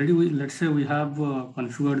 Already, let's say we have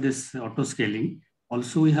configured this auto scaling.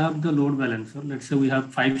 Also, we have the load balancer. Let's say we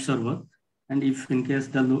have 5 servers. And if in case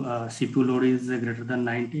the CPU load is greater than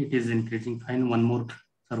 90, it is increasing. Fine, one more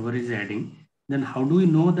server is adding. Then how do we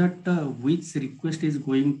know that which request is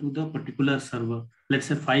going to the particular server? Let's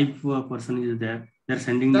say 5 person is there. They're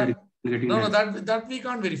sending the request. That we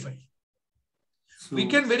can't verify. So, we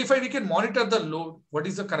can verify, we can monitor the load, what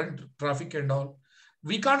is the current traffic and all.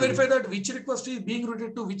 We can't verify that which request is being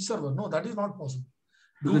routed to which server. No, that is not possible.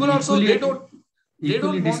 Google also, they don't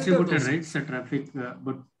distributed, right? So traffic,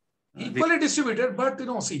 but equally distributed, but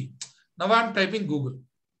see, now I'm typing Google.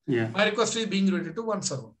 Yeah. My request is being routed to one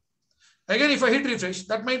server. Again, if I hit refresh,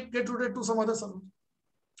 that might get routed to some other server.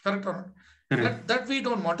 Correct or not? Correct. That we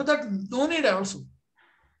don't monitor. That no need also.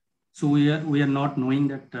 So we are not knowing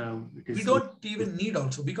that it is. We don't even need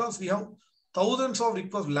also because we have thousands of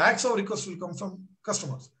requests, lakhs of requests will come from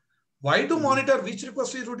customers. Why to monitor which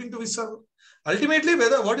request is routing to which server? Ultimately,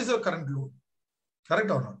 what is your current load? Correct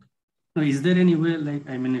or not? So is there any way, like,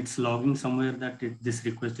 I mean, it's logging somewhere that this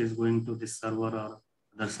request is going to this server or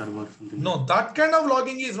other server? Something no, that kind of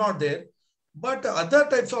logging is not there. But other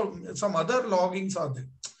types of, some other loggings are there.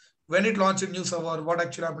 When it launched a new server, what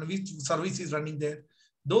actually happened, which service is running there,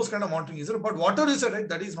 those kind of monitoring is there. But whatever you said, right,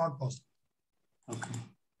 that is not possible. Okay.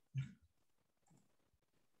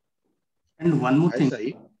 And one more thing,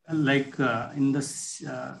 like in this,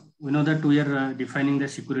 we know that we are defining the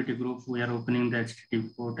security group, we are opening the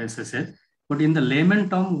HTTP port SSH, but in the layman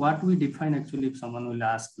term, what we define actually, if someone will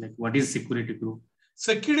ask, like, what is security group?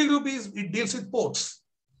 Security group is, it deals with ports.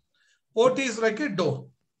 Port is like a door,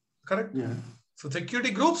 correct? Yeah. So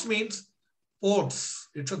security groups means ports.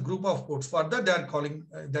 It's a group of ports. For that, they are calling,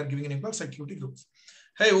 they are giving a name called security groups.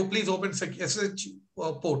 Hey, oh, please open SSH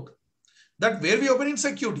port. That where we open in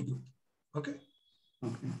security group. Okay.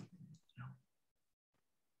 Okay.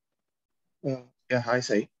 Yeah, hi,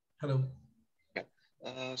 Sai. Hello. Yeah.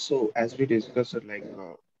 So as we discussed, like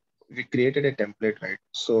we created a template, right?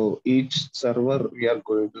 So each server we are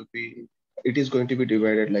going to be, it is going to be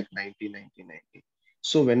divided like 90, 90, 90.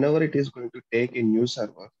 So whenever it is going to take a new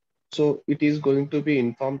server, so it is going to be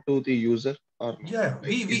informed to the user or not? Yeah,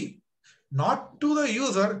 we not to the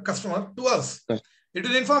user, customer, to us. It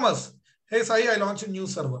will inform us. Hey, Sai, I launched a new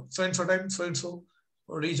server. So and so time, so and so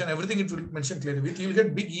region, everything it will mention clearly. You'll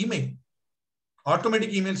get big email. Automatic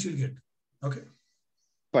emails you'll get. Okay.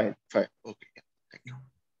 Fine, fine. Okay. Thank you.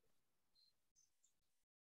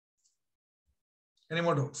 Any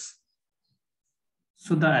more doubts?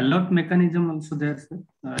 So the alert mechanism also there, sir?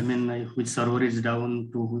 I mean, like which server is down,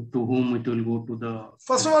 to whom it will go to the...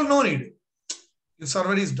 First of all, no need. Your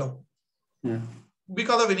server is down. Yeah.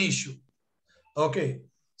 Because of any issue. Okay.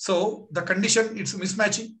 So the condition, it's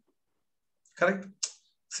mismatching. Correct?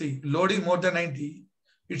 See, load is more than 90.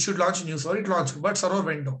 It should launch new server. It launched, but server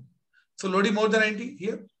went down. So load is more than 90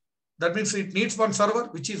 here. That means it needs one server,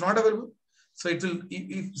 which is not available. So it will,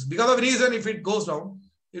 if because of reason, if it goes down,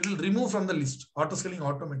 it will remove from the list, auto scaling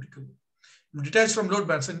automatically. You detach from load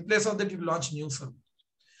balance. In place of that, you will launch new server.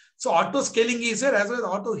 So auto scaling is there as well as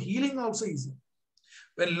auto healing also is there.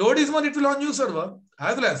 When load is one, it will launch new server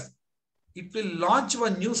as well as it will launch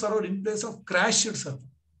one new server in place of crashed server.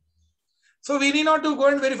 So we need not to go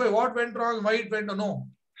and verify what went wrong, why it went wrong. No.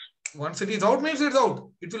 Once it is out, means it's out.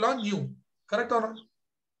 It will launch new. Correct or not?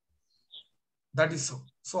 That is so.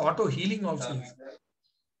 So auto healing also is.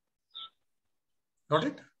 Got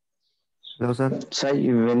it? No, sir. Sir,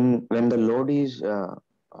 when the load is,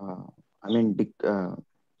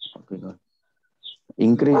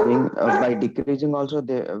 increasing, by decreasing also,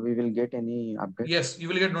 we will get any update? Yes, you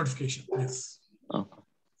will get notification. Yes. Okay.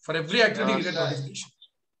 For every activity, you get notification.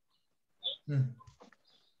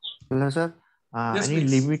 Hello, sir. Yes,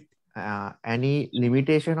 any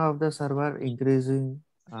limitation of the server increasing?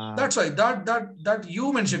 That's right. That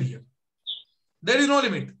you mentioned here. There is no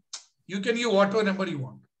limit. You can give whatever number you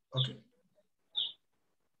want. Okay.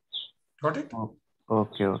 Got it?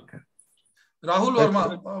 Okay. Rahul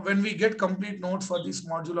Verma, when we get complete notes for this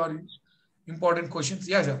module or important questions,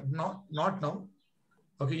 yeah, sir. Not now.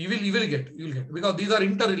 Okay, you will get because these are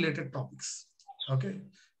interrelated topics. Okay,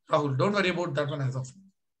 Rahul, don't worry about that one as of now.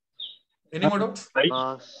 Any more doubts?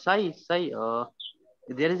 Sai,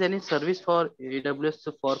 there is any service for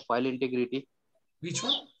AWS for file integrity? Which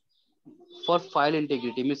one? For file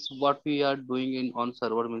integrity means what we are doing on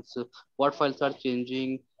server, means what files are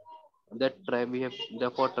changing, that we have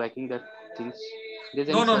therefore tracking that things.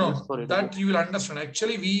 No. That you will understand.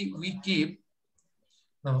 Actually, we keep.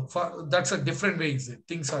 No, that's a different way.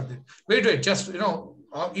 Things are there. Wait. Just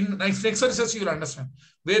in next services you will understand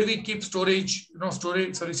where we keep storage.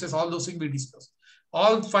 Storage services. All those things we discuss.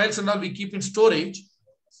 All files and all we keep in storage.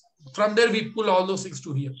 From there we pull all those things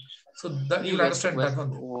to here. So that you will understand that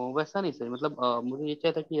one. वैसा नहीं sir, मतलब मुझे ये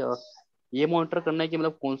चाहिए था कि ये monitor करना है कि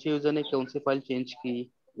मतलब कौन से यूजर ने कौन सी फाइल चेंज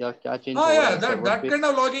की या क्या चेंज हो रहा है. That kind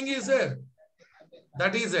of logging is there.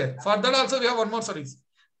 That is there. For that also we have one more service.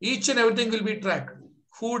 Each and everything will be tracked.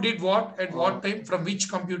 Who did what at what time, from which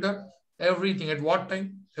computer, everything at what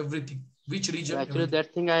time, everything, which region. Actually, everything.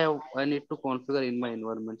 That thing I need to configure in my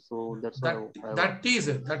environment. So that's that is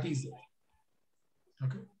it.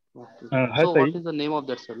 Okay. So what is the name of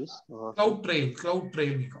that service?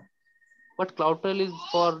 CloudTrail we call. But CloudTrail is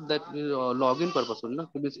for that login purpose, no?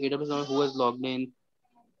 Because AWS who has logged in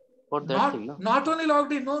for that thing, no? Not only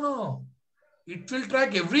logged in, no. It will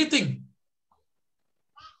track everything.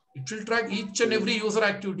 It will track each and every user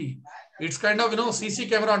activity. It's kind of, CC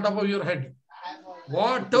camera on top of your head.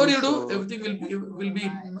 Whatever you do, So everything will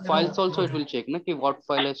be files also it will check, na, ki what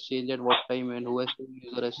file has changed at what time and who has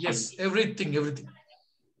user has yes, changed. everything.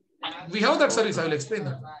 We have that service. I will explain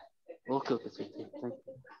that. Okay, sir. Thank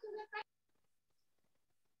you.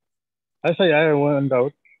 Actually, I have one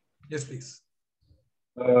doubt. Yes, please.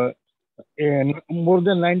 More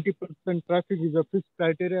than 90% traffic is a fixed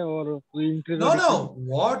criteria, or we increase? No.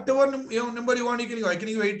 Whatever number you want, you can give. I can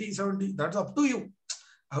give 80, 70. That's up to you.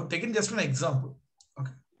 I have taken just an example.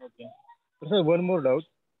 Okay. So one more doubt.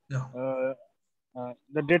 Yeah.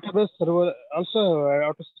 The database server also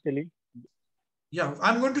auto scaling. Yeah,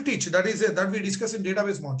 I'm going to teach. That is that we discuss in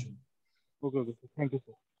database module. Okay. Thank you,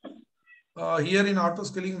 sir. Here in auto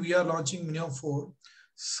scaling, we are launching minimum 4.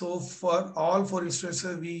 So for all 4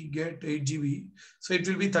 instances, we get 8 GB. So it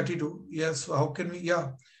will be 32. Yes. So how can we?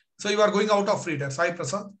 Yeah. So you are going out of free tier. Sai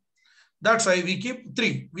Prasad. That's why we keep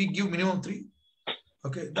 3. We give minimum 3.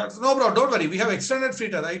 Okay. That's no problem. Don't worry. We have extended free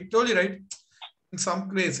tier. I told you, right? In some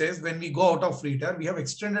places, when we go out of free tier, we have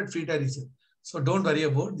extended free tier. So don't worry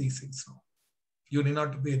about these things now. You need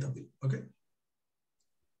not to pay the bill. Okay.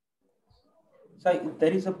 So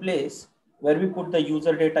there is a place where we put the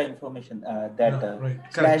user data information right.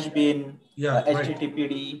 /bin, right.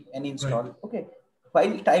 HTTPD and install. Right. Okay.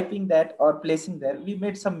 While typing that or placing there, we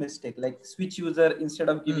made some mistake, like switch user, instead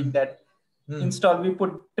of giving that install, we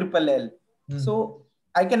put LLL. So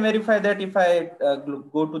I can verify that if I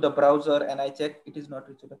go to the browser and I check, it is not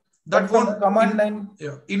reachable. That but from the command line.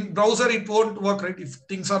 Yeah. In browser, it won't work, right? If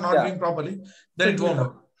things are not doing properly, then it won't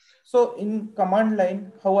work. So in command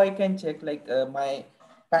line, how I can check like my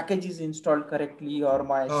package is installed correctly or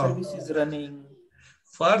my service is running?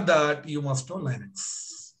 For that, you must know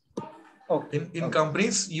Linux. Okay. In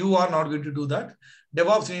companies, you are not going to do that.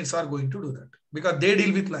 DevOps units are going to do that because they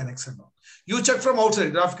deal with Linux and all. You check from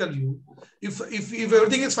outside, graphical view. If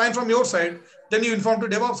everything is fine from your side, then you inform to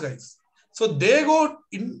DevOps guys. So they go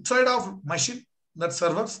inside of machine, that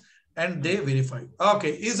servers, and they verify.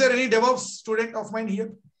 Okay. Is there any DevOps student of mine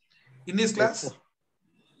here in this class?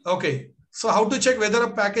 Okay. So how to check whether a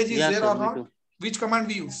package is there or not? Which command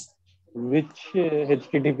we use? Which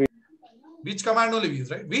HTTP? Which command only we use,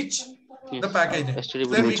 right? Which? The package name.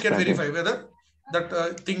 Then we can verify whether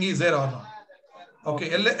that thing is there or not.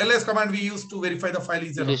 Okay. ls command we use to verify the file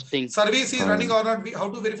is there. Service is running or not. How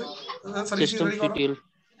to verify? Service is running or not?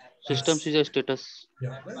 Systems is a status.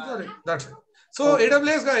 Yeah, that's it. So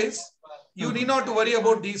AWS guys, you need not to worry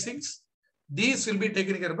about these things. These will be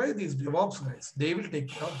taken care of by these DevOps guys. They will take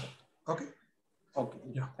care of that. Okay. Okay.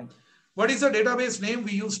 Yeah. Thank you. What is the database name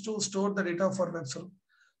we use to store the data for web server?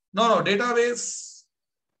 No. Database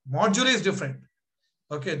module is different.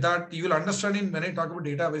 Okay. That you will understand in when I talk about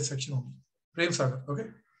database section only. Prem Sagar. Okay.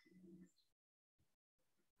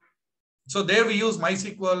 So there we use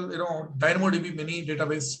MySQL, DynamoDB, many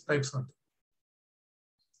database types.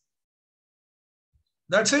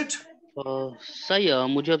 That's it. Sai,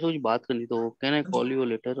 मुझे आपसे कुछ बात करनी तो can I call you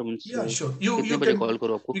later? Yeah, sure. You can call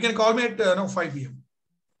करो आपको? You can call me at 5 p.m.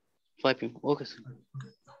 5 p.m. Okay, sir.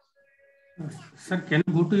 Okay. Sir, can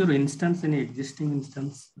you go to your instance, any existing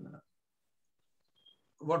instance?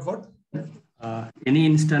 What? Any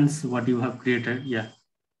instance what you have created? Yeah.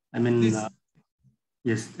 I mean,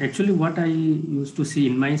 yes. Actually, what I used to see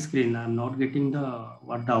in my screen, I'm not getting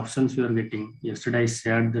what the options you are getting. Yesterday I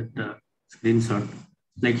shared that screenshot.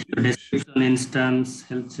 Like your description, instance,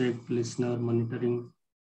 health check, listener, monitoring,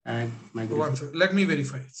 tag, migration. Let me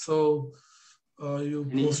verify. So you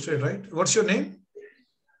posted, right? What's your name?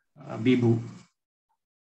 Bibu.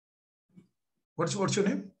 What's your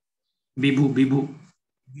name? Bibu.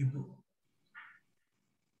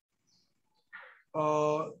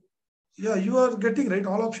 Yeah, you are getting right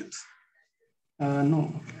all options.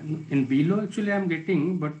 No, in below actually I'm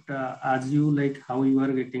getting, but as you like how you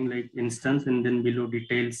are getting like instance and then below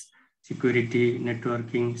details, security,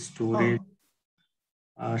 networking, storage,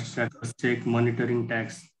 status check, monitoring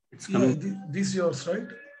tags. It's coming. Yeah, this is yours, right?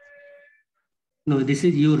 No, this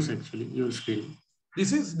is yours actually, your screen.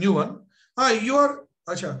 This is new one. You are,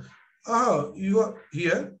 you are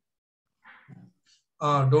here.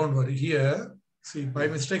 Don't worry here. See, by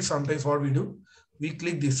mistake, sometimes what we do, we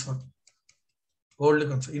click this one. Old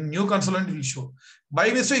console. In new console, it will show.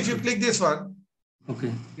 By mistake, if you click this one,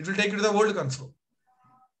 okay, it will take you to the old console.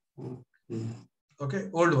 Okay,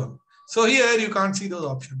 old one. So here you can't see those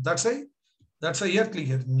options. That's why here click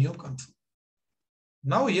here, new console.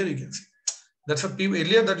 Now here you can see. That's a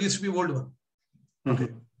earlier that used to be old one. Okay.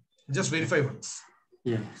 Just verify once.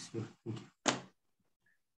 Yeah, sure. Thank you.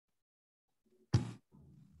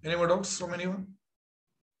 Any more doubts from anyone?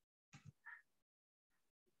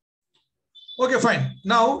 Okay, fine.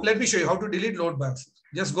 Now let me show you how to delete load balancer.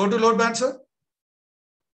 Just go to load balancer.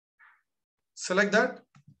 Select that.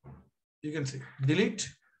 You can see delete.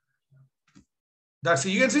 That's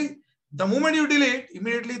it. You can see the moment you delete,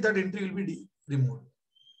 immediately that entry will be removed.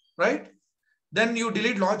 Right? Then you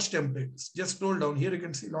delete launch templates. Just scroll down here. You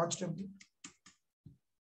can see launch template.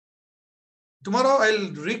 Tomorrow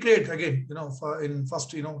I'll recreate again, in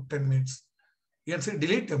first, 10 minutes. You can see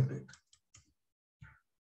delete template.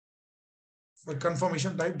 For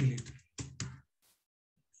confirmation type delete.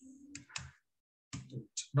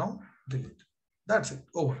 Now delete. That's it.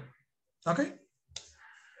 Over. Okay.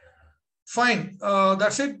 Fine.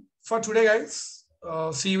 That's it for today, guys.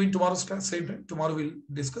 See you in tomorrow's class, same time. Tomorrow we'll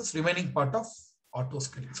discuss remaining part of auto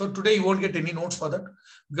scaling. So today you won't get any notes for that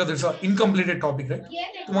because it's an incompleted topic, right?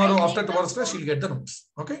 Tomorrow, after tomorrow's class, you'll get the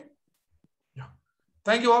notes. Okay. Yeah.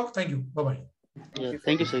 Thank you all. Thank you. Bye-bye. Yeah,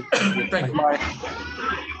 thank you, sir. Thank you.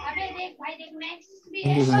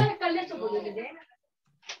 Thank you, sir.